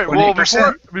that All right. Well,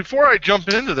 4.8%? before I jump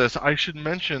into this, I should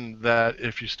mention that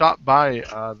if you stop by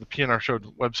the PNR Show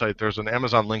website, there's an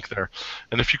Amazon link there,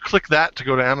 and if you click that to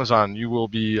go to Amazon, you will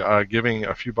be giving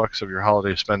a few bucks of your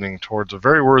holiday spending towards a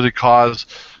very worthy cause,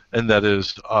 and that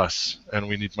is us. And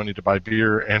we need money to buy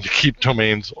beer and to keep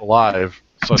domains alive,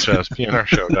 such as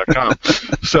PNRShow.com.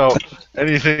 So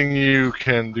anything you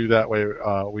can do that way,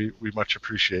 we much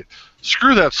appreciate.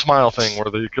 Screw that smile thing where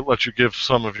they could let you give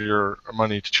some of your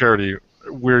money to charity.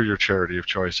 We're your charity of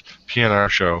choice,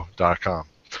 PNRShow.com.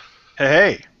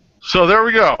 Hey. So there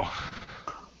we go.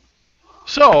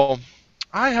 So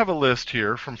I have a list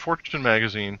here from Fortune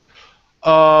Magazine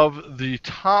of the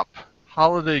top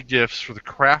holiday gifts for the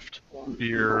craft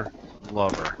beer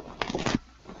lover.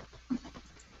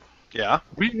 Yeah.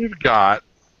 We've got,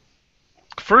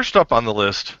 first up on the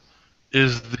list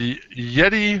is the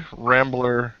Yeti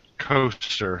Rambler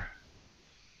Coaster.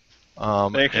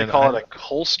 They actually call it a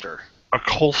holster. A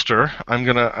Colster. I'm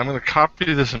gonna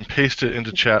copy this and paste it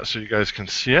into chat so you guys can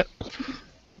see it.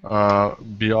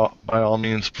 By all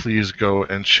means, please go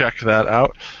and check that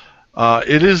out.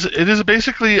 It is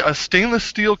basically a stainless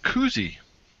steel koozie,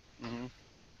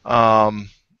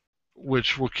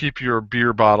 which will keep your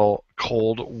beer bottle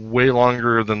cold way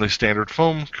longer than the standard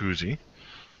foam koozie.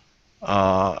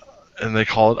 And they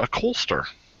call it a Colster.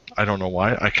 I don't know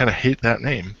why. I kind of hate that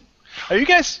name. Are you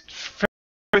guys familiar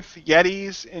with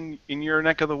Yetis in your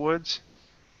neck of the woods?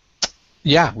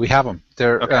 Yeah, we have them.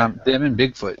 They're Okay. them and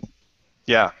Bigfoot.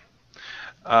 Yeah.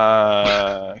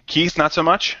 Keith, not so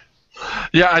much?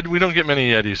 Yeah, we don't get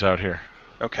many Yetis out here.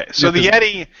 Okay. So the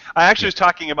Yeti, I actually was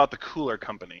talking about the cooler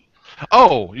company.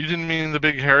 Oh, you didn't mean the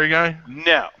big hairy guy?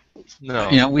 No. No.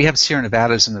 You know, we have Sierra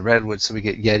Nevadas in the redwoods, so we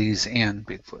get Yetis and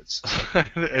Bigfoots. I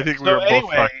think we So were both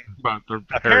anyway, talking about the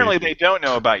Apparently hairy. they don't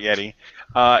know about Yeti.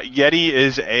 Yeti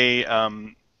is a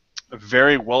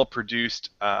very well-produced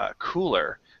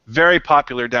cooler, very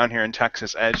popular down here in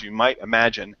Texas, as you might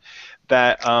imagine.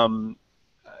 That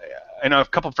I know a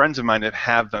couple of friends of mine that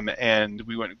have them, and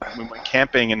we went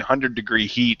camping in 100-degree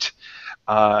heat,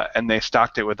 and they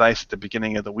stocked it with ice at the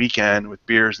beginning of the weekend with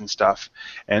beers and stuff.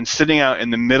 And sitting out in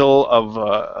the middle of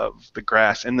the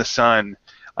grass in the sun,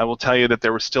 I will tell you that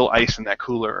there was still ice in that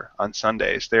cooler on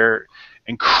Sundays. They're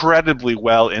incredibly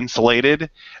well insulated,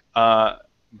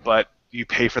 but you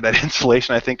pay for that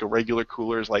insulation. I think a regular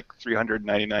cooler is like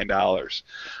 $399.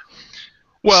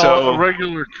 Well, So- a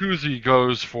regular koozie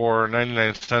goes for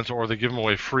 99 cents, or they give them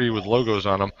away free with logos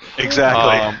on them.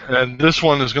 Exactly. And this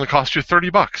one is going to cost you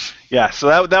 $30. Yeah,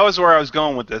 so that was where I was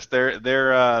going with this. They're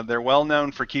well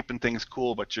known for keeping things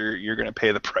cool, but you're going to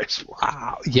pay the price for it.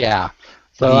 Wow. Yeah.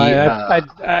 So The,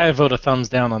 I vote a thumbs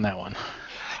down on that one.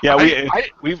 Yeah, I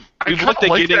we've looked at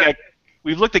like getting that.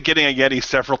 we've looked at getting a Yeti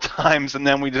several times, and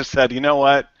then we just said, you know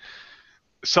what?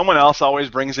 Someone else always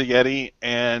brings a Yeti,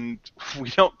 and we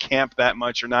don't camp that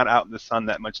much or not out in the sun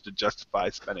that much to justify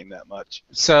spending that much.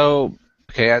 So,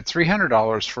 okay, at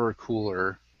 $300 for a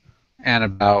cooler and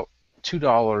about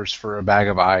 $2 for a bag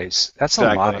of ice, that's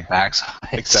a lot Exactly. of bags of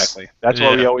ice. Exactly. That's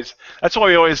why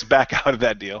we always back out of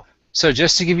that deal. So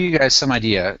just to give you guys some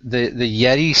idea, the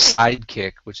Yeti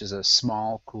Sidekick, which is a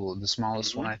small cooler, the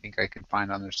smallest one I think I could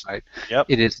find on their site, Yep.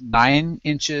 it is 9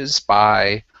 inches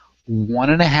by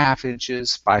 1.5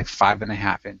 inches by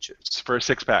 5.5 inches. It's for a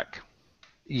 6-pack.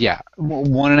 Yeah,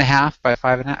 1.5 by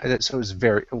 5.5. So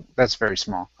that's very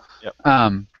small. Yep.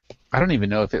 I don't even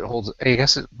know if it holds. I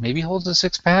guess it maybe holds a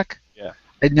 6-pack. Yeah.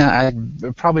 No,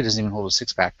 it probably doesn't even hold a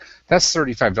 6-pack. That's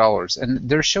 $35, and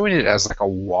they're showing it as like a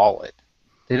wallet.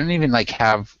 They don't even like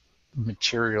have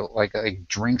material like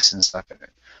drinks and stuff in it.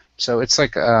 So it's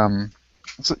like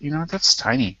that's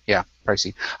tiny. Yeah,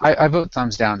 pricey. I vote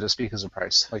thumbs down just because of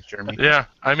price, like Jeremy. Yeah,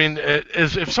 I mean,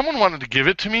 if someone wanted to give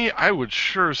it to me, I would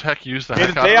sure as heck use the heck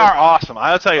out of it. They are awesome.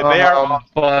 I'll tell you, they are awesome.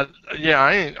 But yeah,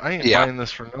 I ain't buying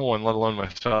this for no one, let alone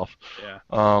myself. Yeah.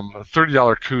 A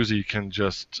 $30 koozie can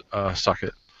just suck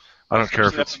it. I don't care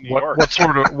if it's what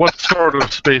sort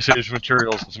of space age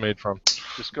materials it's made from.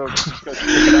 Just go stick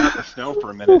it out in the snow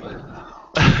for a minute.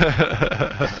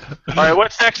 All right,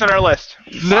 what's next on our list?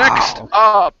 Next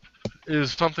up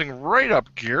is something right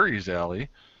up Gary's alley.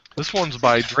 This one's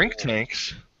by Drink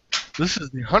Tanks. This is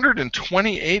the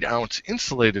 128-ounce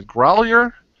insulated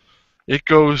growler. It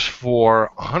goes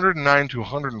for $109 to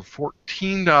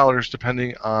 $114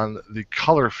 depending on the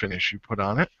color finish you put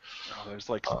on it. Oh, there's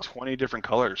like 20 different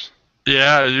colors.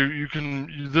 Yeah, you can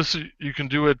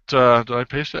do it. Did I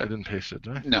paste it? I didn't paste it,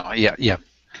 did I? No, yeah.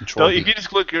 So if you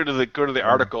just go to the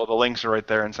article, the links are right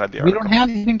there inside the article. You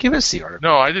didn't give us the article.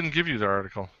 No, I didn't give you the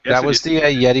article. Yes, that was the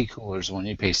Yeti coolers one.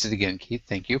 You pasted again, Keith.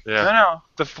 Thank you. Yeah.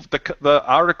 No. The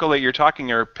article that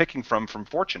you're picking from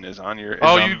Fortune is on your.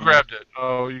 You grabbed it.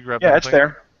 Oh, you grabbed it. Yeah, it's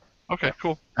there. Okay,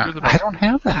 cool. I don't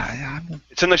have that.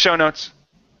 It's in the show notes.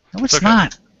 No, it's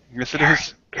not. Yes, it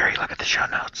is. Gary, look at the show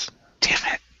notes.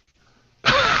 Damn it.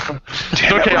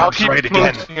 Okay, I'll keep it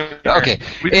again. Okay.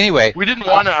 Anyway, I didn't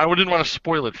want to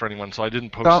spoil it for anyone, so I didn't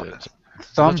post it.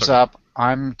 Thumbs up.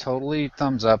 I'm totally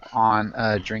thumbs up on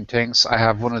Drink Tanks. I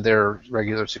have one of their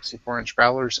regular 64-inch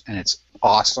growlers, and it's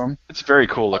awesome. It's very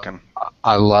cool looking.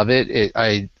 I love it.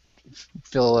 I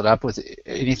fill it up with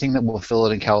anything that will fill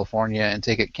it in California and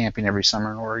take it camping every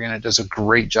summer in Oregon. It does a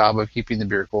great job of keeping the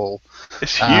beer cold.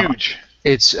 It's huge.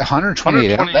 It's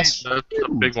 128. That's a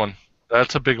big one.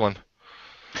 That's a big one.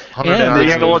 And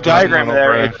you have a little diagram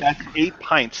there. That's 8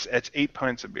 pints. It's 8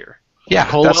 pints of beer. Yeah,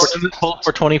 cold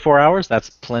for 24 hours. That's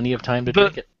plenty of time to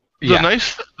drink it. The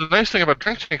nice thing about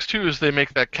Drink Tanks too is they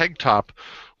make that keg top,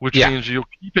 which means you'll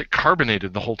keep it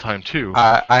carbonated the whole time too.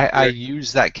 I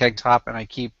use that keg top, and I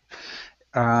keep.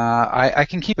 I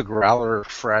can keep a growler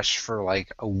fresh for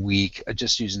like a week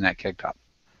just using that keg top.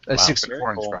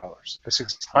 64-inch growlers.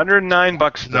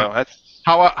 $109 though. That's.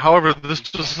 However, this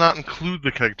does not include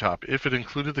the keg top. If it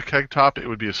included the keg top, it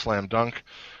would be a slam dunk.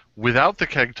 Without the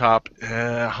keg top,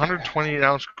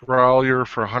 128-ounce growler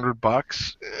for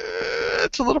 $100,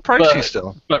 it's a little pricey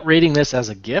still. But rating this as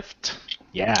a gift,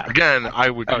 yeah. Again,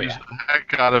 I would use the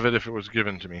heck out of it if it was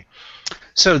given to me.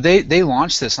 So they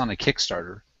launched this on a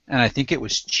Kickstarter, and I think it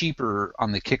was cheaper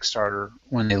on the Kickstarter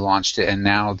when they launched it, and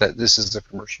now that this is the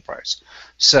commercial price.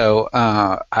 So,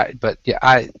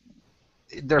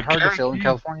 they're hard to fill in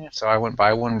California, so I wouldn't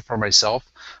buy one for myself.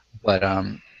 But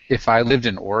if I lived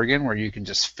in Oregon, where you can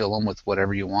just fill them with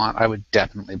whatever you want, I would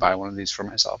definitely buy one of these for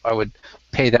myself. I would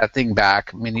pay that thing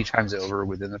back many times over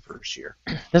within the first year.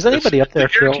 Does anybody up there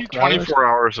fill 24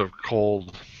 hours of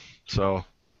cold? So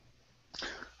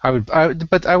I would do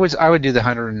the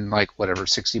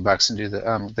 $160 and do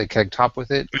the keg top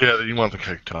with it. Yeah, you want the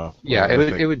keg top. Yeah,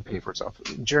 it would pay for itself.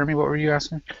 Jeremy, what were you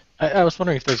asking? I was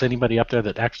wondering if there's anybody up there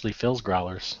that actually fills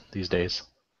growlers these days.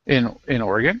 In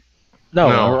Oregon?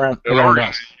 No, around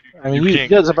us. I mean,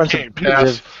 there's a bunch of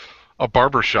pass a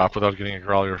barber shop without getting a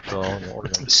growler fill in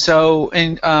Oregon. So,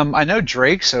 and I know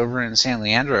Drake's over in San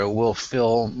Leandro will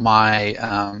fill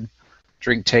my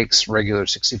Drink Takes regular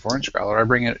 64-inch growler. I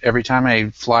bring it every time I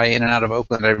fly in and out of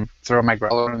Oakland. I throw my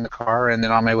growler in the car, and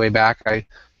then on my way back, I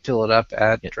fill it up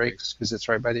at Drake's because it's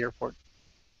right by the airport.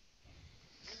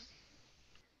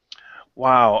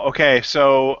 Wow. Okay,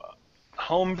 so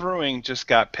home brewing just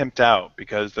got pimped out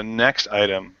because the next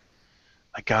item.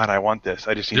 My God, I want this.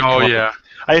 I just need.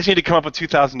 I just need to come up with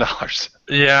 $2,000.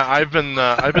 Yeah, I've been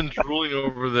drooling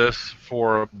over this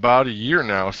for about a year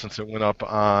now since it went up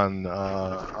on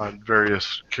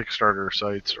various Kickstarter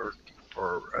sites or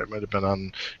I might have been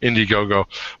on Indiegogo.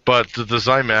 But the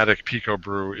Zymatic Pico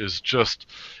Brew is just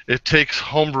it takes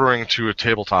homebrewing to a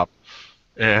tabletop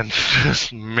and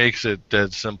just makes it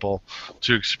dead simple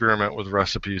to experiment with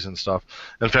recipes and stuff.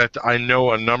 In fact, I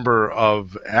know a number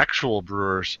of actual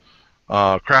brewers.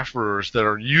 Craft brewers that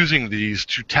are using these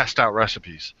to test out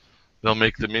recipes. They'll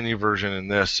make the mini version in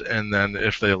this, and then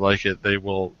if they like it, they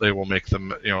will make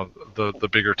them, the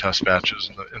bigger test batches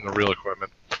in the real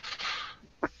equipment.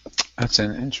 That's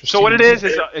an interesting. So what it is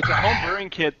it's a home brewing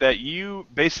kit that you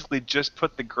basically just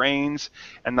put the grains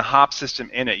and the hop system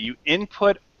in it. You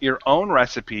input your own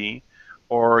recipe,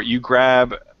 or you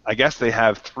grab I guess they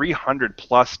have 300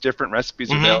 plus different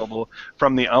recipes available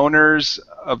from the owners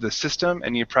of the system,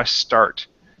 and you press start.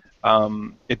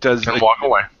 It does. And walk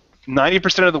away.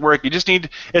 90% of the work. You just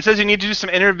need. It says you need to do some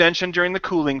intervention during the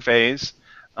cooling phase,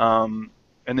 and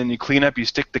then you clean up. You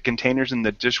stick the containers in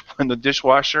the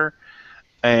dishwasher,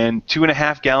 and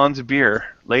 2.5 gallons of beer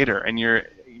later, and you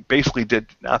basically did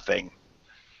nothing.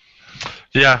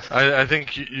 Yeah, I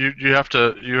think you have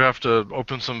to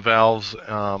open some valves,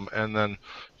 and then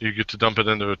you get to dump it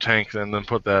into a tank, and then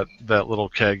put that little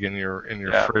keg in your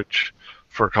fridge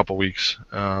for a couple weeks,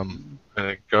 and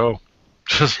go.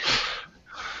 Just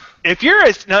if you're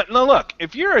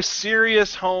if you're a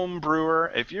serious home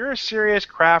brewer, if you're a serious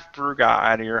craft brew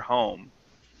guy out of your home,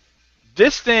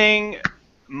 this thing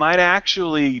might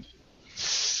actually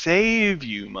save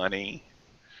you money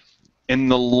in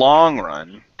the long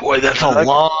run. Boy, that's a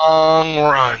long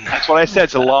run. That's what I said.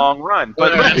 It's a long run.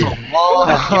 But it's a long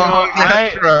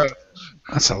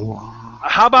That's a long.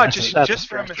 How about just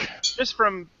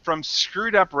from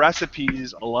screwed up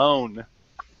recipes alone?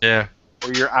 Yeah.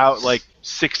 Where you're out like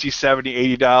 $60,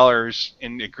 $70, $80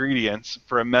 in ingredients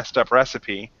for a messed up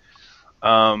recipe.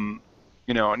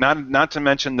 Not to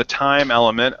mention the time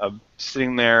element of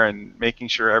sitting there and making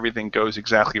sure everything goes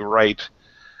exactly right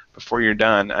before you're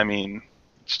done. I mean,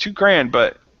 it's $2,000,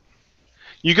 but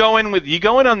you go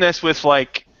in on this with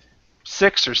like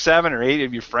 6 or 7 or 8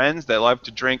 of your friends that love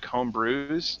to drink home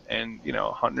brews, and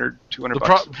 $100,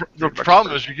 $200. The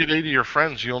problem is you get 80 of your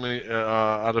friends. You only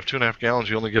out of 2.5 gallons,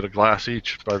 you only get a glass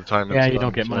each by the time. Yeah, it's you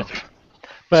done, don't get so. much.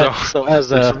 But so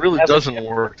as it really doesn't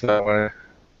work that way.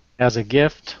 As a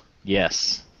gift,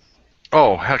 yes.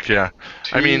 Oh heck yeah!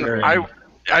 I mean,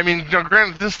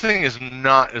 granted, this thing is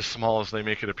not as small as they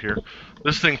make it appear.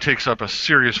 This thing takes up a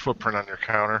serious footprint on your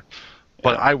counter,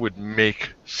 but I would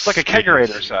make it's like a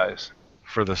kegerator size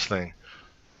for this thing.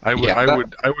 I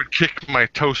would kick my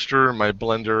toaster, my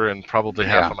blender, and probably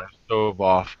half of my stove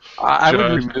off. I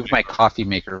would remove my coffee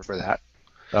maker for that.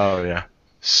 Oh yeah.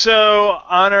 So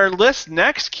on our list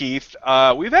next, Keith,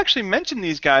 we've actually mentioned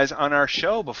these guys on our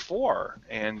show before,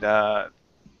 and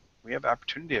we have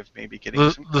opportunity of maybe getting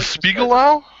the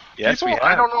Spiegelau. Yes, we have.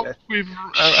 I don't know. Yes.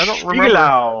 I don't remember.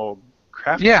 Spiegelau.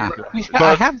 Craft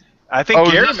I have. I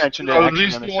think Gary mentioned it. Are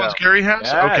these the ones Gary has?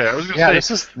 Yes. Okay, I was going to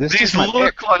say this these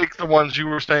look like the ones you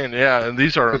were saying. Yeah, and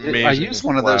these are amazing. I used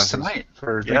one of those tonight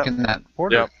for drinking that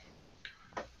porter. Yep.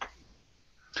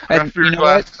 Craft beer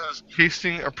glasses,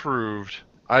 tasting approved.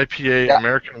 IPA,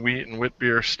 American wheat and wit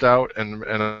beer, stout, and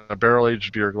a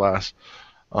barrel-aged beer glass.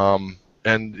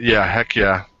 And yeah, heck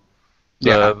yeah.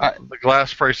 The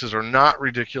glass prices are not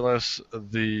ridiculous.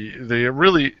 Having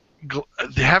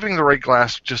the right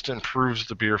glass just improves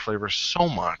the beer flavor so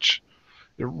much.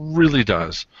 It really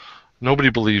does. Nobody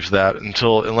believes that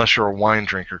unless you're a wine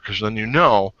drinker, because then you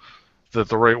know that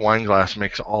the right wine glass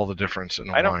makes all the difference in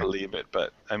a wine. I don't believe it,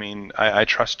 but I mean, I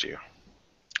trust you.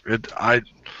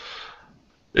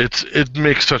 It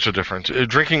makes such a difference.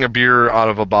 Drinking a beer out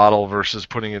of a bottle versus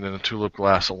putting it in a tulip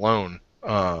glass alone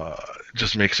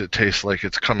just makes it taste like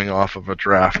it's coming off of a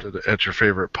draft at your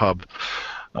favorite pub.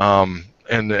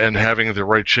 And having the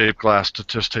right shape glass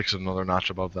just takes another notch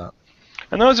above that.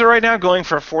 And those are right now going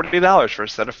for $40 for a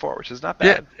set of 4, which is not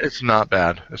bad. Yeah, it's not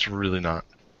bad. It's really not.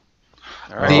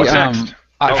 All right, what's next?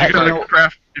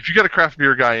 If you got a craft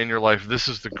beer guy in your life, this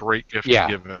is the great gift to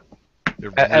give him.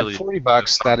 At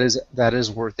 $40, that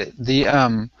is worth it.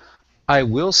 I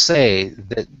will say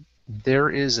that there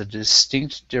is a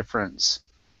distinct difference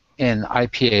in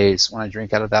IPAs when I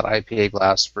drink out of that IPA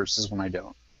glass versus when I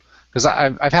don't. Because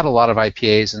I've had a lot of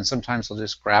IPAs, and sometimes I'll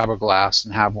just grab a glass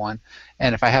and have one.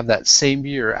 And if I have that same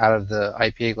beer out of the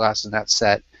IPA glass in that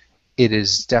set, it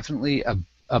is definitely a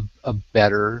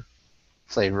better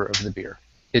flavor of the beer.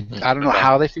 I don't know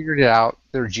how they figured it out.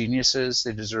 They're geniuses.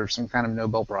 They deserve some kind of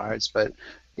Nobel Prize, but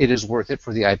it is worth it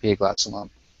for the IPA glass alone.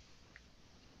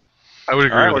 I would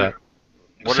agree with that.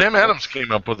 Sam Adams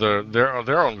came up with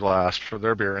their own glass for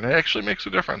their beer, and it actually makes a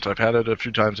difference. I've had it a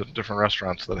few times at different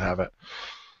restaurants that have it.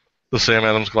 The Sam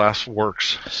Adams glass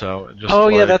works. So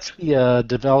that's the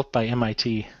developed by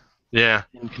MIT. Yeah.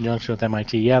 In conjunction with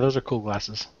MIT. Yeah, those are cool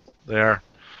glasses. They are.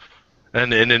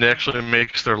 And it actually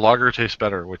makes their lager taste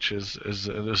better, which is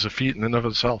a feat in and of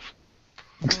itself.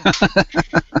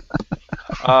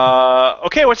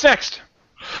 Okay, what's next?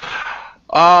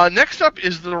 Next up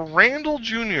is the Randall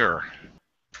Jr.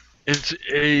 It's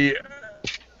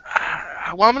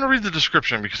well, I'm going to read the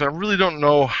description because I really don't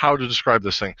know how to describe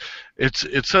this thing.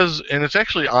 It says, and it's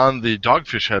actually on the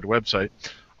Dogfish Head website,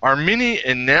 our mini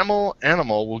enamel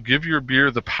animal will give your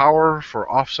beer the power for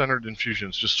off-centered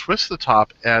infusions. Just twist the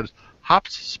top, add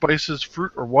hops, spices,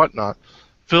 fruit, or whatnot.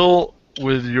 Fill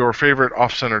with your favorite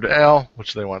off-centered ale,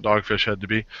 which they want Dogfish Head to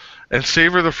be, and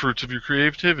savor the fruits of your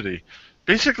creativity.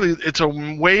 Basically, it's a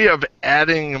way of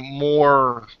adding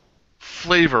more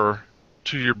flavor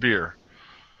to your beer.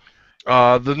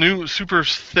 The new super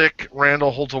thick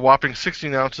Randall holds a whopping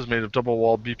 16 ounces made of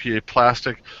double-walled BPA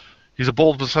plastic. He's a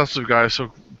bold but sensitive guy,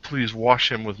 so please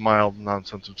wash him with mild,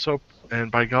 non-sensitive soap,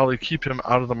 and by golly, keep him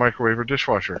out of the microwave or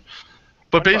dishwasher.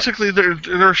 But basically,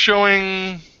 they're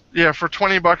showing, for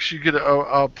 $20 you get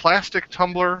a plastic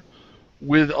tumbler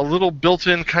with a little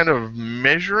built-in kind of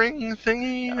measuring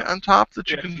thingy on top that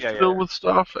you can fill with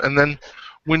stuff, and then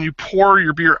when you pour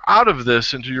your beer out of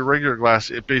this into your regular glass,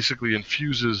 it basically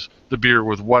infuses the beer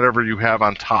with whatever you have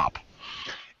on top.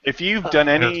 If you've done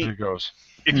any,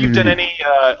 if you've done any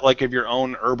like of your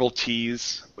own herbal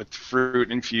teas with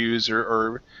fruit infused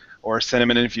or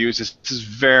cinnamon infused, this is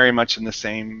very much in the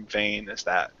same vein as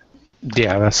that.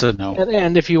 Yeah, that's a no.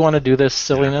 And if you want to do this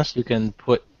silliness, you can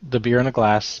put the beer in a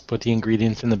glass, put the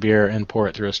ingredients in the beer, and pour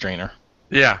it through a strainer.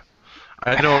 Yeah.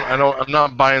 I'm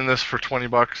not buying this for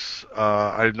 $20.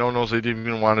 I don't know if they'd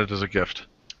even want it as a gift.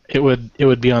 It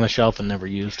would be on a shelf and never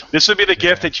used. This would be the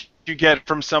gift that you get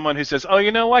from someone who says, "Oh,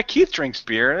 you know what? Keith drinks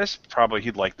beer.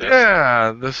 He'd like this."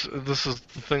 Yeah, this is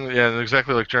the thing. Yeah,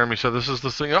 exactly like Jeremy said. This is the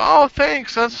thing. Oh,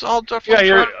 thanks. I'll definitely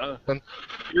try.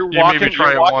 You're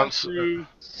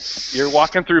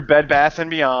walking through Bed Bath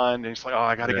and Beyond, and it's like, "Oh,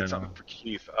 I gotta get something for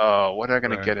Keith. Oh, what am I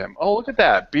gonna get him? Oh, look at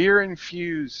that, beer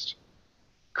infused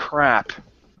crap."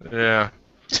 Yeah.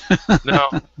 No.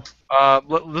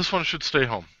 This one should stay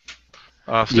home.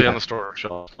 Stay on the store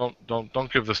shelf.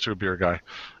 Don't give this to a beer guy.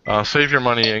 Save your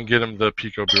money and get him the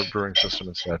Pico brewing system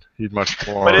instead. He'd much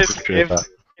more appreciate that.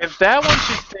 If that one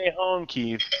should stay home,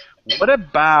 Keith, what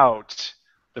about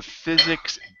the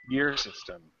Physics beer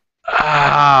system?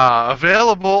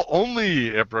 Available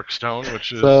only at Brookstone,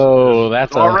 which is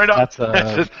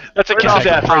that's a kiss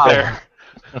death right there.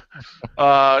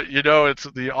 It's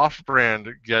the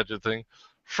off-brand gadget thing.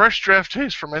 Fresh draft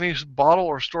taste from any bottle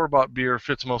or store-bought beer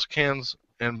fits most cans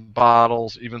and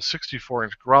bottles, even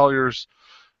 64-inch growlers.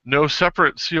 No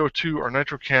separate CO2 or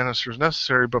nitro canisters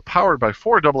necessary, but powered by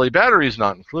 4 AA batteries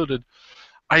not included.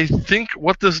 I think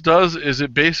what this does is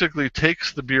it basically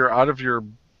takes the beer out of your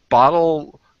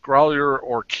bottle, growler,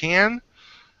 or can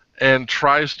and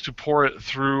tries to pour it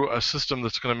through a system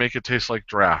that's going to make it taste like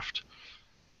draft.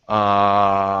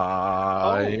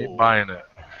 I ain't buying it.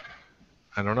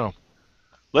 I don't know.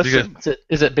 Listen,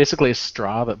 is it basically a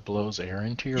straw that blows air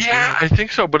into your beer? Yeah, I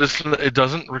think so, but it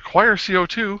doesn't require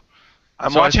CO2.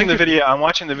 I'm watching the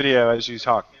video as you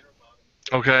talk.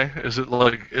 Okay, is it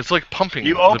like it's like pumping?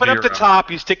 You open up the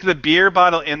top, you stick the beer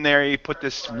bottle in there, you put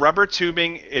this rubber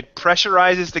tubing, it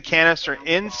pressurizes the canister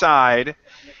inside,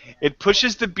 it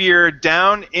pushes the beer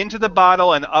down into the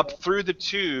bottle and up through the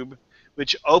tube,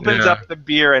 which opens up the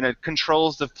beer and it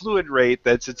controls the fluid rate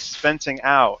that's dispensing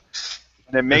out.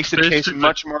 And it makes it taste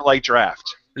much more like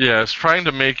draft. Yeah, it's trying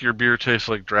to make your beer taste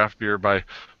like draft beer by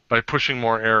pushing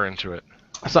more air into it.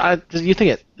 So do you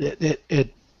think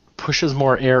it pushes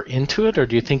more air into it, or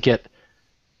do you think it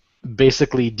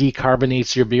basically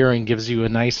decarbonates your beer and gives you a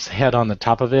nice head on the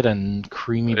top of it and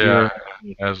creamy beer?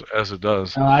 As it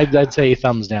does. I'd say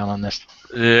thumbs down on this.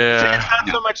 Yeah.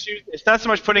 It's not so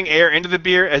much putting air into the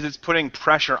beer as it's putting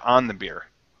pressure on the beer.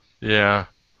 Yeah.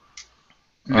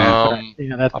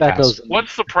 That goes.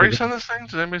 What's the price on this thing?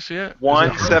 Does anybody see it?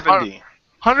 $170.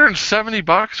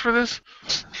 $170 for this?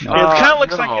 It kind of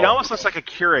looks like it almost looks like a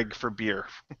Keurig for beer.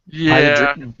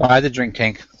 Yeah. Buy the drink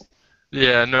tank.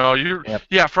 Yeah, no,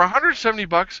 for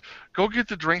 $170, go get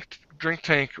the drink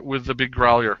tank with the big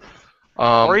growler.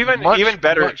 Or even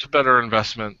better, much better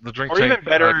investment. The drink or tank, even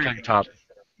better, tank top.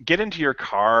 Get into your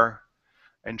car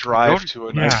and drive to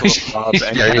a nice little pub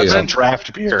and get some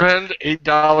draft beer. Spend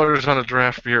 $8 on a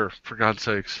draft beer, for God's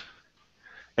sakes.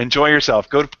 Enjoy yourself.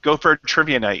 Go for a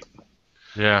trivia night.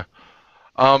 Yeah.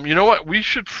 You know what? We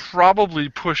should probably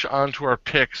push on to our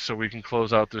picks so we can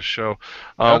close out this show.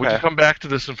 We can come back to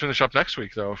this and finish up next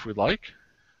week, though, if we'd like.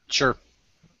 Sure.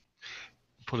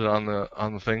 Put it on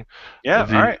the thing. Yeah.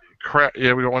 All right. We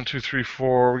got 1, 2, 3,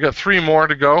 4. We got 3 more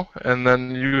to go, and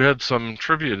then you had some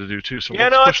trivia to do too. So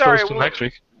we'll push those to next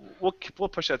week. We'll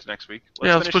push that to next week.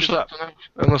 Let's push that to next week.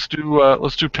 And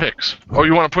let's do picks. Oh,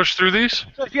 you want to push through these?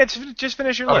 Yeah, just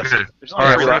finish your list. Okay. All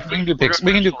right, we can do picks.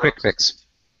 We can do quick picks.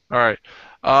 All right.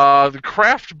 The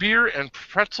craft beer and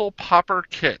pretzel popper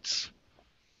kits.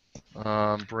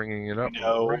 Bringing it up.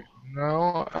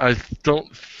 No, I don't.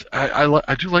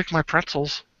 I do like my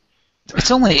pretzels. It's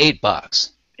only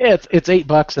 $8. Yeah, it's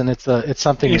 $8, and it's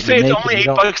something. You that say you it's make only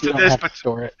and $8 to this, but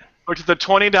store it. But to the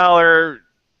 $20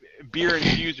 beer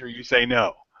infuser, you say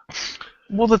no.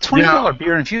 Well, the $20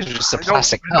 beer infuser is just a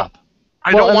plastic cup.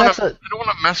 I don't want to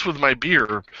mess with my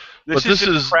beer. This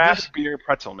is craft beer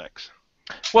pretzel mix.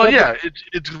 Well, yeah,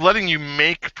 it's letting you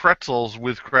make pretzels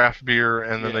with craft beer,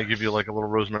 and then they give you like a little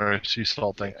rosemary sea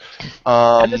salt thing.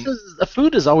 And the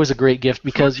food is always a great gift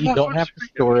because you don't have to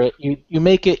store it. You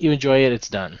make it, you enjoy it, it's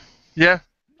done. Yeah,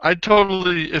 I'd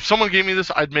totally. If someone gave me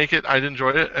this, I'd make it, I'd enjoy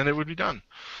it, and it would be done.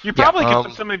 You probably could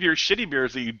put some of your shitty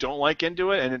beers that you don't like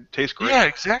into it, and it tastes great. Yeah,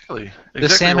 exactly. The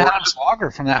Sam Adams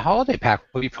Lager from that holiday pack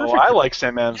would be perfect. Oh, I like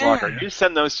Sam Adams Lager. You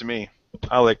send those to me.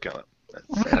 I like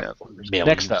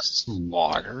Next up,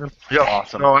 Lager. Yeah,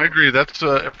 awesome. No, I agree. That's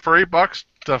for $8.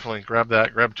 Definitely grab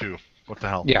that. Grab 2. What the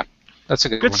hell? Yeah, that's a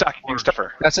good stocking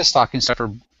stuffer. That's a stocking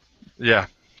stuffer. Yeah.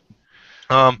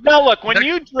 Now look, when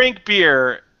you drink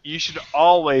beer, you should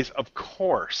always, of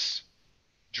course,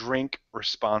 drink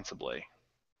responsibly.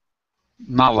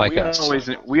 Not like us.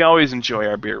 We always enjoy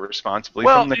our beer responsibly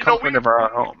from the comfort of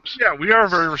our own homes. Yeah, we are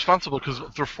very responsible because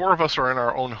the 4 of us are in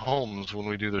our own homes when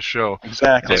we do the show.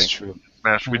 Exactly. That's true.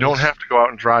 We don't have to go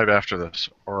out and drive after this,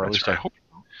 or at least I hope.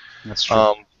 That's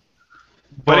true.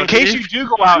 But in case you do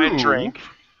go out and drink,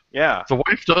 yeah. The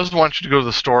wife does want you to go to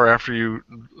the store after you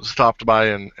stopped by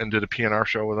and did a PNR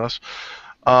show with us.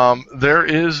 There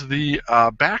is the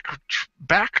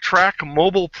Backtrack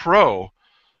Mobile Pro,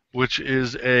 which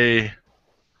is a...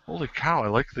 Holy cow! I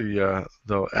like the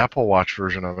Apple Watch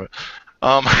version of it.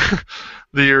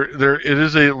 It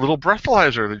is a little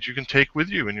breathalyzer that you can take with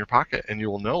you in your pocket, and you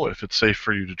will know if it's safe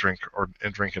for you to drink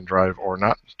and drive, or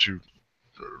not to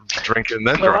drink and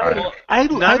then drive. I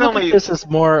look at this as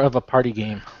more of a party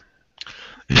game.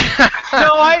 Who's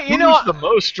the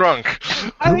most drunk?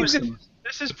 I think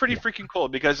this is pretty freaking cool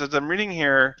because as I'm reading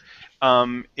here,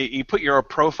 you put your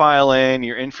profile in,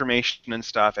 your information and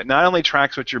stuff. It not only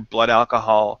tracks what your blood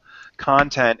alcohol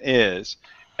content is,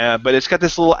 but it's got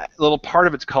this little part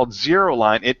of it's called Zero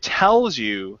Line. It tells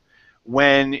you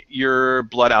when your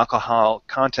blood alcohol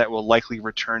content will likely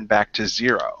return back to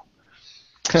 0.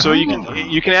 So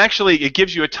you can actually, it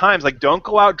gives you a time. It's like, don't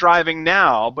go out driving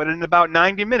now, but in about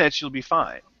 90 minutes you'll be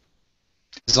fine.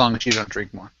 As long as you don't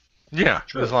drink more. Yeah,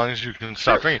 as long as you can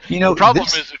stop drinking. You know, the problem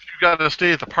is if you got to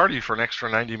stay at the party for an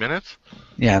extra 90 minutes.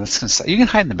 Yeah, that's gonna suck. You can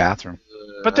hide in the bathroom.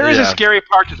 But there is a scary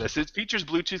part to this. It features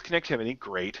Bluetooth connectivity,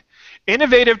 great.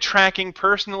 Innovative tracking,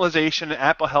 personalization, and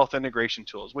Apple Health integration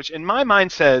tools, which in my mind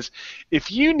says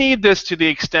if you need this to the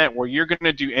extent where you're going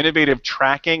to do innovative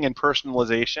tracking and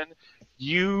personalization,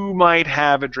 you might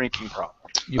have a drinking problem.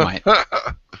 You might. Well,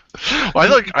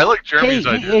 I like Jeremy's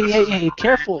idea. Hey,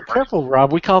 careful,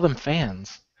 Rob. We call them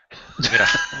fans. Yeah.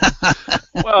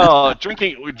 Well,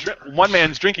 one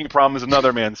man's drinking problem is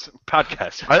another man's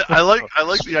podcast. I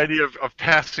like the idea of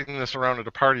passing this around at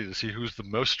a party to see who's the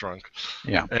most drunk.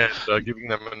 Yeah. And giving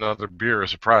them another beer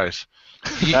as a prize.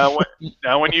 Now,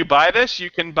 when you buy this, you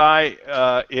can buy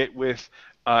it with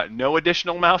no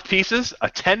additional mouthpieces, a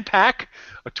 10-pack,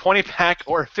 a 20-pack,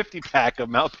 or a 50-pack of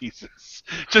mouthpieces,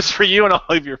 just for you and all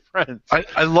of your friends.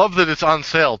 I love that it's on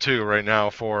sale too right now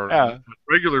for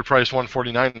regular price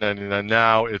 $149.99.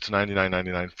 Now it's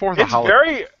 $99.99 for the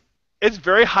holiday. It's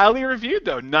very highly reviewed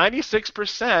though.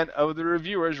 96% of the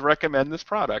reviewers recommend this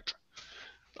product.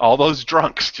 All those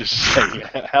drunks just say,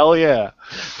 "Hell yeah!"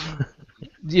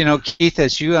 You know, Keith,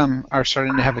 as you are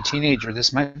starting to have a teenager,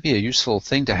 this might be a useful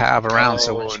thing to have around.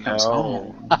 So when she comes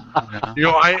home, you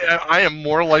know, I am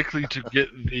more likely to get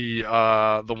the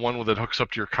one that hooks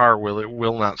up to your car. It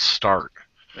will not start.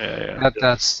 Yeah.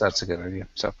 That's a good idea.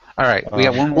 So, all right, we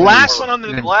got one more. Last one on the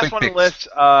list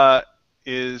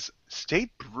is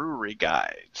state brewery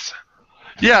guides.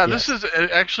 Yeah, this is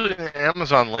actually an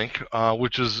Amazon link,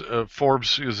 which is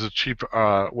Forbes is a cheap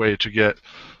way to get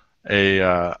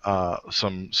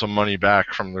some money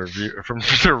back from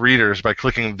their readers by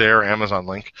clicking their Amazon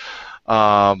link.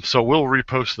 So we'll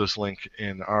repost this link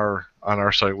on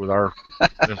our site with our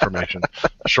information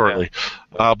shortly.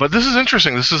 But this is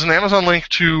interesting. This is an Amazon link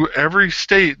to every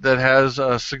state that has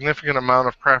a significant amount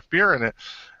of craft beer in it,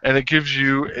 and it gives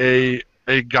you a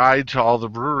guide to all the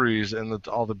breweries and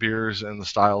all the beers and the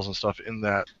styles and stuff in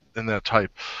that type,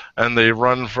 and they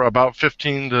run for about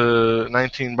 $15 to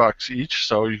 $19 each.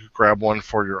 So you could grab one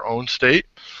for your own state,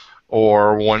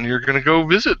 or one you're going to go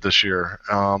visit this year.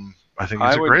 I think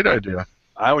it's a great idea.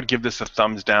 I would give this a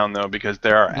thumbs down though, because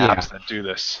there are apps that do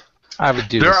this. I would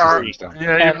do there this. Are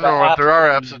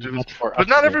apps that do this, but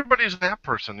not everybody's an app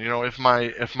person. You know, if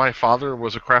my father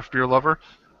was a craft beer lover,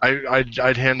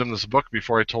 I'd hand him this book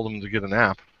before I told him to get an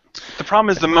app. The problem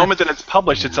is the moment that it's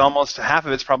published, it's almost half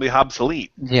of it's probably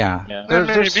obsolete. Yeah. That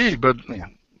may be, but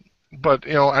But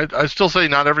I still say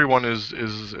not everyone is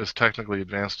as technically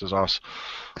advanced as us.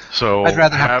 So I'd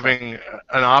rather have having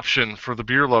an option for the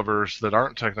beer lovers that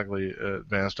aren't technically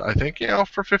advanced, I think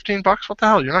for $15, what the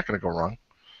hell? You're not going to go wrong.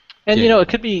 And Yeah.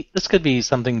 this could be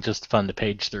something just fun to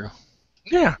page through.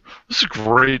 Yeah, this is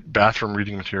great bathroom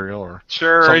reading material, or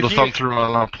Sure. something to thumb through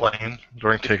on a plane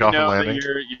during takeoff and landing.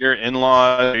 Your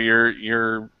in-laws,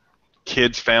 your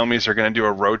kids' families are going to do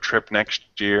a road trip next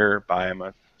year. Buy them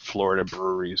a Florida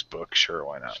Breweries book. Sure,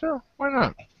 why not? Sure, why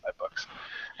not? $5.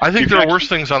 I think there are worse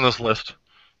things on this list.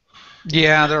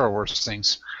 Yeah, there are worse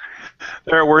things.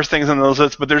 There are worse things on those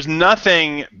lists, but there's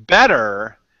nothing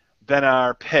better than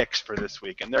our picks for this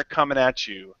week, and they're coming at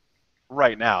you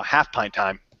right now. Half pint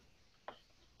time.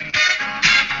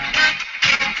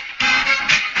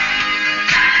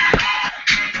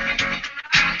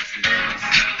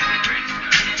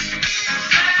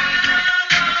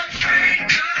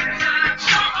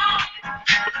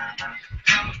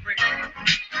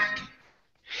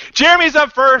 Jeremy's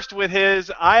up first with his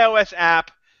iOS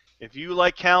app. If you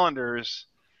like calendars,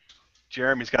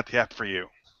 Jeremy's got the app for you.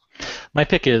 My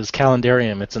pick is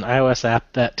Calendarium. It's an iOS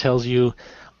app that tells you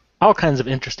all kinds of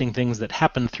interesting things that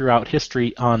happened throughout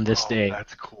history on this day.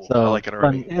 That's cool. So I like it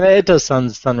already. And it does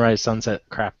sunrise, sunset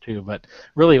crap too, but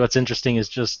really what's interesting is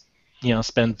just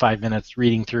spend 5 minutes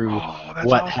reading through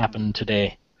what happened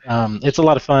today. It's a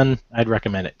lot of fun. I'd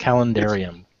recommend it.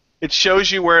 Calendarium. It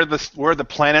shows you where the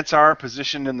planets are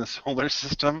positioned in the solar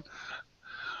system.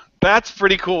 That's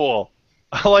pretty cool.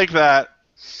 I like that.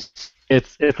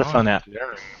 It's a fun app.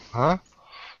 Huh?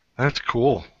 That's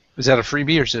cool. Is that a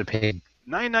freebie or is it a paid?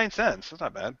 99 cents. That's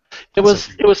not bad. It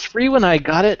was free when I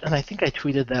got it, and I think I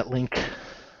tweeted that link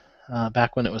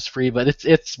back when it was free, but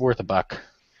it's worth $1.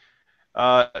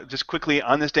 Just quickly,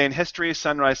 on this day in history,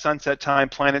 sunrise, sunset time,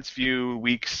 planets, view,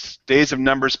 weeks, days of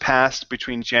numbers passed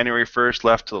between January 1st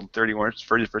left till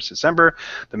 31st December,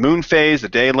 the moon phase, the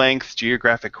day length,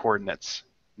 geographic coordinates.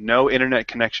 No internet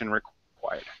connection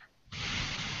required.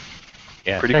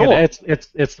 Yeah, pretty cool.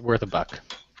 It's worth $1.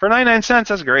 For 99 cents,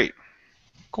 that's great.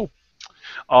 Cool.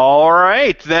 All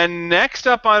right, then next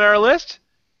up on our list,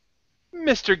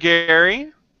 Mr.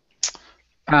 Gary.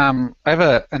 I have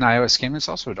an iOS game that's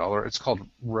also $1. It's called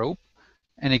Rope,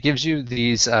 and it gives you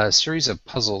these series of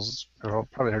puzzles, or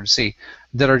probably hard to see,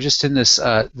 that are just in this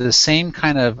the same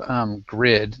kind of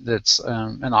grid that's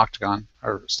an octagon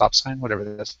or stop sign, whatever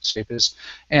that shape is,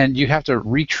 and you have to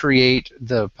recreate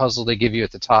the puzzle they give you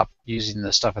at the top using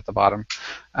the stuff at the bottom.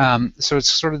 So it's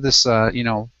sort of this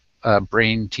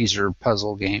brain teaser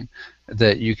puzzle game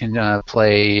that you can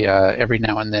play every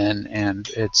now and then, and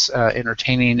it's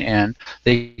entertaining, and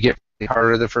they get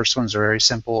harder. The first ones are very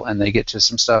simple, and they get to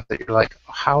some stuff that you're like,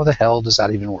 how the hell does that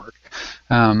even work?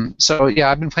 So yeah,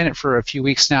 I've been playing it for a few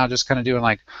weeks now, just kind of doing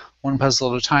like one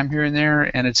puzzle at a time here and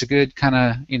there, and it's a good kind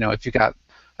of, if you got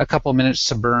a couple minutes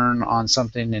to burn on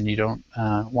something and you don't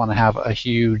want to have a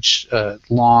huge,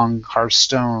 long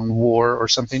Hearthstone war or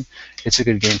something, it's a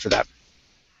good game for that.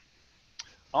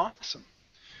 Awesome.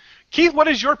 Keith, what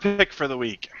is your pick for the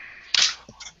week?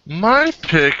 My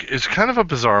pick is kind of a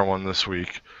bizarre one this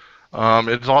week.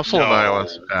 It's also an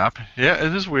iOS app. Yeah,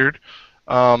 it is weird.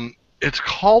 It's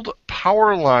called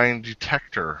Powerline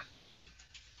Detector.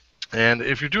 And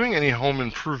if you're doing any home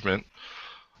improvement,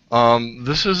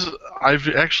 I've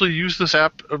actually used this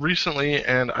app recently,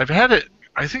 and I've had it,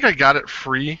 I think I got it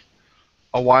free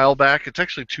a while back. It's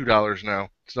actually $2 now.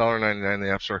 It's $1.99 in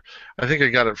the App Store. I think I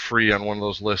got it free on one of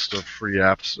those lists of free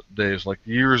apps days like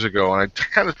years ago, and I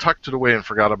kind of tucked it away and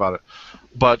forgot about it.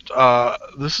 But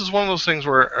this is one of those things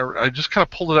where I just kind of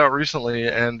pulled it out recently,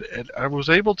 and I was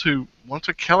able to, once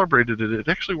I calibrated it, it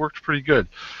actually worked pretty good.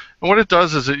 And what it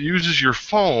does is it uses your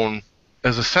phone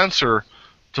as a sensor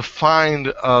to find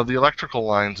the electrical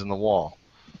lines in the wall.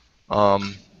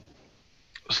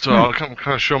 So I'll kind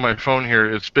of show my phone here.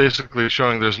 It's basically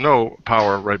showing there's no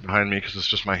power right behind me because it's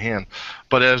just my hand.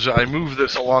 But as I move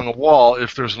this along a wall,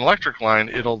 if there's an electric line,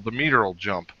 the meter will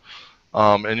jump,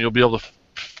 and you'll be able to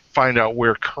find out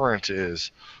where current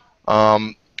is.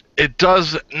 It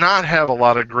does not have a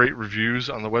lot of great reviews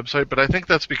on the website, but I think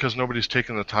that's because nobody's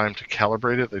taken the time to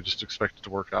calibrate it. They just expect it to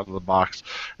work out of the box,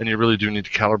 and you really do need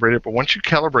to calibrate it. But once you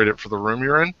calibrate it for the room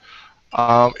you're in,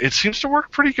 it seems to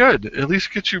work pretty good. At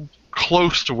least gets you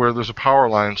close to where there's a power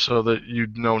line so that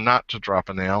you'd know not to drop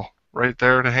a nail right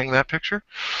there to hang that picture.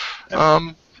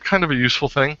 Kind of a useful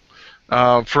thing.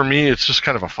 For me, it's just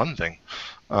kind of a fun thing.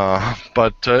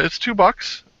 But it's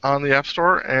 $2 on the App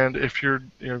Store, and if you're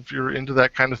into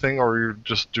that kind of thing, or you're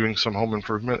just doing some home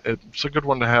improvement, it's a good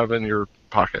one to have in your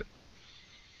pocket.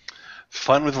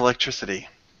 Fun with electricity.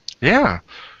 Yeah.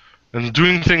 And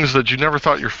doing things that you never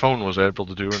thought your phone was able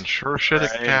to do, and sure shit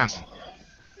it Right. can.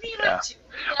 Yeah.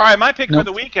 All right, my pick for Nope.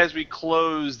 the week as we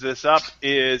close this up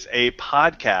is a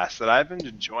podcast that I've been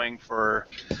enjoying for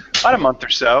about a month or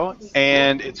so,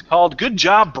 and it's called Good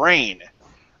Job Brain.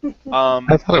 I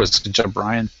thought it was Good Job,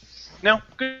 Brian. No,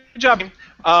 good job.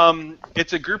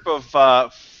 It's a group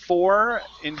of 4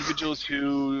 individuals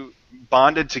who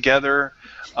bonded together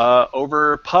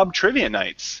over pub trivia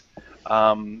nights.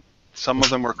 Some of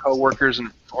them were coworkers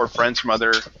or friends from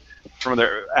other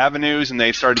avenues, and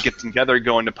they started getting together,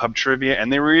 going to pub trivia,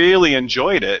 and they really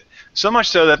enjoyed it. So much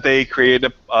so that they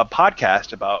created a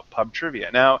podcast about pub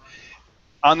trivia. Now,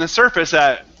 on the surface,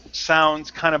 that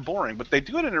sounds kind of boring, but they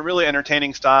do it in a really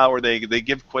entertaining style where they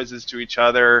give quizzes to each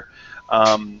other,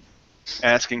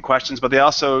 asking questions, but they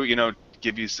also,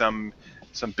 give you some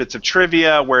bits of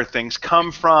trivia, where things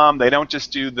come from. They don't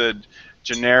just do the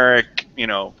generic,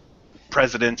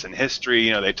 presidents and history.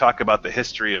 They talk about the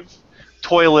history of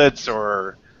toilets,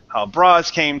 or how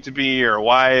bras came to be, or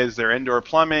why is there indoor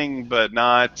plumbing but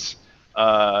not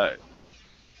an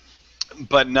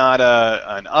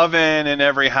oven in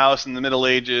every house in the Middle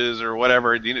Ages, or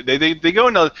whatever. They go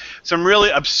into some really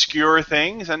obscure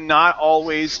things, and not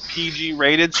always PG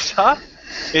rated stuff.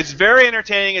 It's very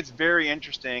entertaining. It's very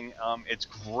interesting. It's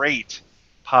great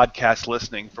podcast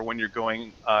listening for when you're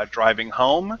going driving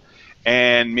home,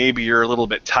 and maybe you're a little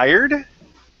bit tired,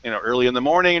 early in the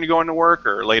morning and you're going to work,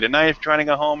 or late at night if you're trying to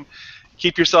go home.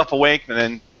 Keep yourself awake, and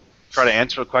then try to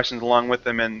answer the questions along with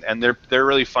them, and they're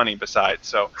really funny besides.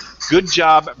 So, Good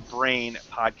Job Brain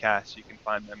podcast. You can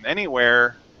find them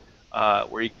anywhere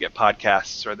where you can get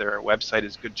podcasts, or their website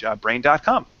is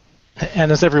goodjobbrain.com.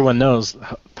 And as everyone knows,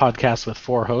 podcasts with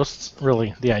 4 hosts,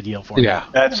 really the ideal format. Yeah,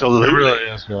 Absolutely. It really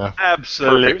is, yeah.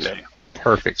 Absolutely.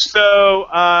 perfect.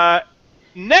 So,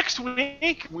 next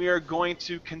week we are going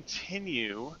to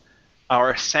continue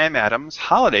our Sam Adams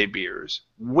holiday beers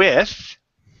with,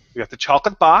 we got the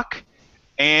Chocolate Bock,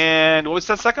 and what was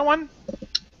that second one?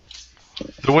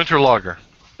 The Winter Lager.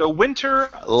 The Winter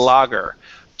Lager.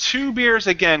 2 beers,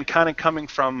 again, kind of coming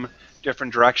from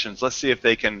different directions. Let's see if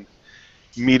they can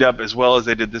meet up as well as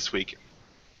they did this week.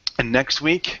 And next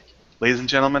week, ladies and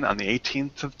gentlemen, on the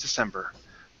 18th of December,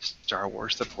 Star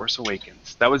Wars The Force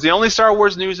Awakens. That was the only Star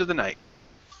Wars news of the night.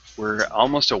 We're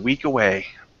almost a week away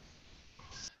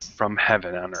from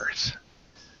heaven on Earth.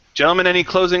 Gentlemen, any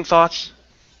closing thoughts?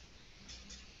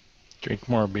 Drink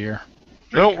more beer.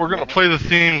 No, we're going to play the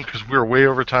theme because we're way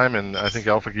over time, and I think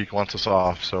Alpha Geek wants us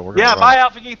off. So we're going Yeah, bye,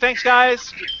 Alpha Geek. Thanks,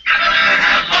 guys.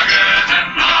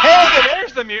 Hey,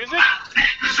 there's the music.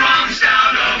 Strong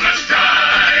sound of a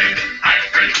stride. I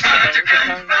prefer to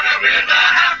confront with a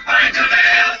half pint of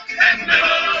ale, and live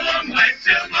a life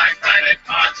till my private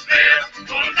parts fail.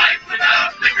 For life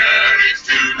without liquor is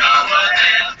to no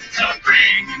avail. So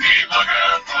bring me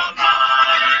lager for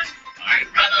mine. I'd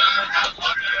rather have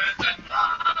lager than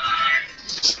wine.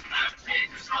 And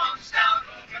take a strong sound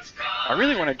of a stride. I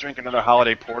really want to drink another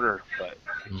holiday porter, but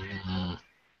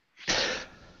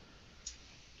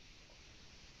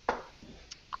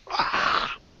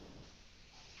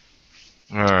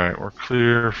Alright, we're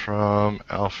clear from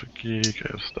Alpha Geek.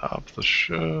 I stop the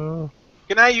show.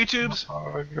 good night, YouTubes.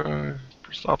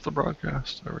 Stop the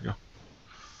broadcast. There we go.